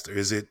pastor?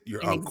 Is it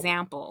your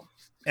uncle?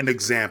 An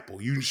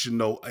example. You should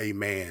know a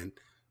man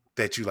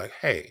that you like,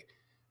 hey,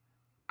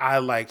 I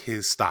like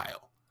his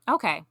style.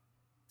 Okay.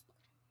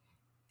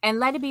 And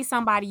let it be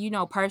somebody you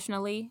know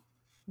personally.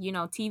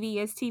 TV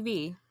is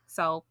TV.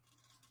 So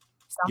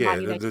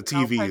somebody the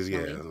TV is,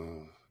 yeah.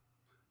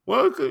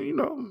 Well,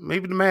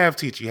 maybe the math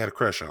teacher you had a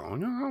crush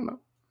on. I don't know.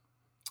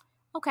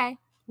 Okay.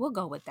 We'll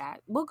go with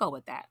that.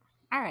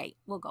 All right.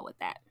 We'll go with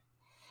that.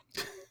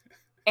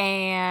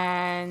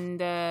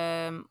 And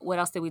what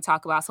else did we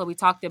talk about? So we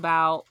talked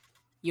about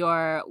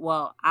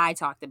I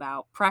talked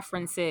about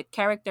preferences,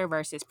 character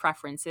versus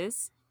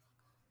preferences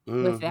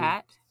with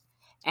that.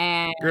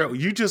 And girl,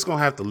 you just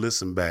gonna have to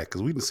listen back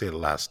because we didn't say a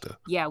lot of stuff.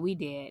 Yeah, we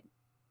did.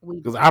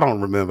 Because I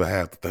don't remember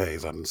half the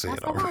things I didn't say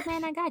it already.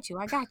 Man, I got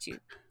you.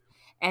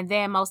 And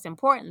then most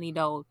importantly,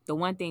 though, the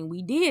one thing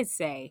we did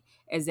say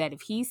is that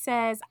if he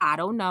says, I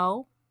don't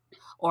know,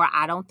 or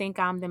I don't think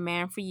I'm the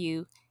man for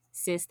you,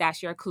 sis,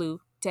 that's your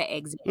clue to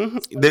exit.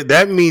 Mm-hmm.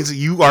 That means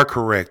you are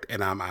correct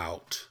and I'm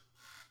out.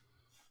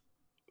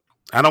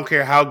 I don't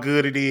care how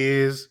good it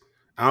is.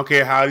 I don't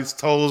care how his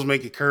toes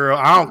make it curl.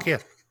 I don't care.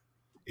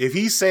 If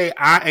he say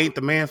I ain't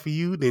the man for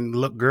you, then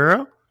look,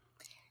 girl,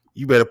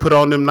 you better put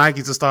on them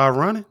Nikes and start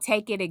running.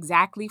 Take it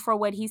exactly for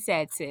what he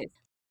said, sis.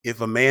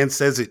 If a man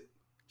says it,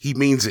 he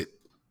means it.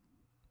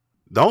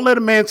 Don't let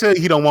a man tell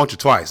you he don't want you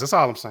twice. That's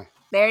all I'm saying.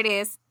 There it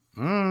is.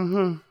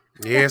 Mm-hmm.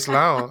 Yes,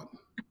 Lord.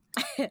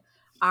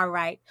 All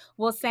right.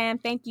 Well, Sam,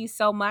 thank you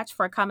so much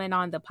for coming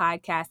on the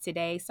podcast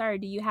today. Sir,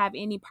 do you have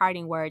any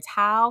parting words?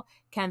 How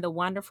can the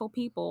wonderful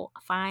people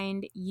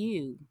find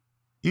you?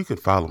 You can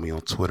follow me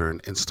on Twitter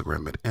and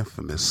Instagram at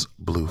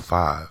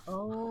InfamousBlue5.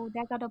 Oh,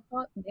 there go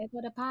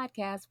the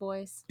podcast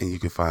voice. And you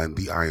can find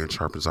the Iron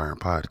Sharpens Iron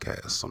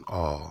podcast on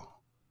all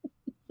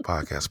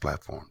podcast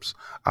platforms.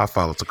 I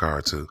follow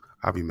Takara too.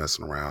 I'll be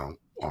messing around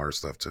on her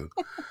stuff too.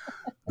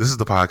 This is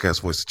the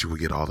podcast voice that you will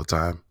get all the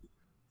time.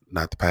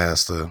 Not the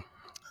pastor,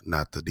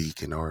 not the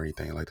deacon or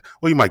anything like that.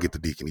 Well, you might get the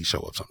deacon. He show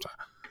up sometime.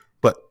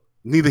 But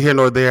neither here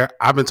nor there.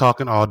 I've been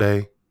talking all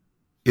day.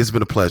 It's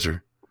been a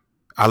pleasure.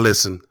 I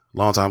listen.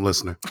 Long time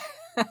listener.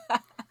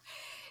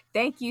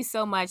 Thank you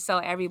so much. So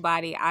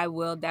everybody, I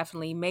will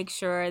definitely make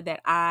sure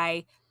that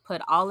I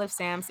put all of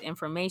Sam's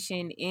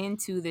information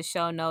into the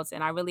show notes.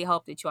 And I really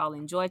hope that you all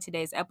enjoyed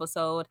today's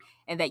episode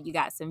and that you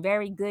got some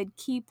very good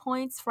key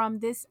points from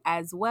this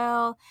as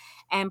well.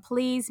 And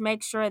please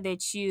make sure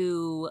that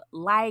you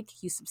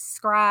like, you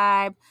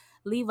subscribe,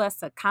 leave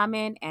us a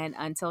comment. And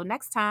until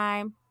next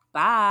time,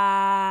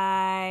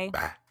 bye.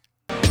 Bye.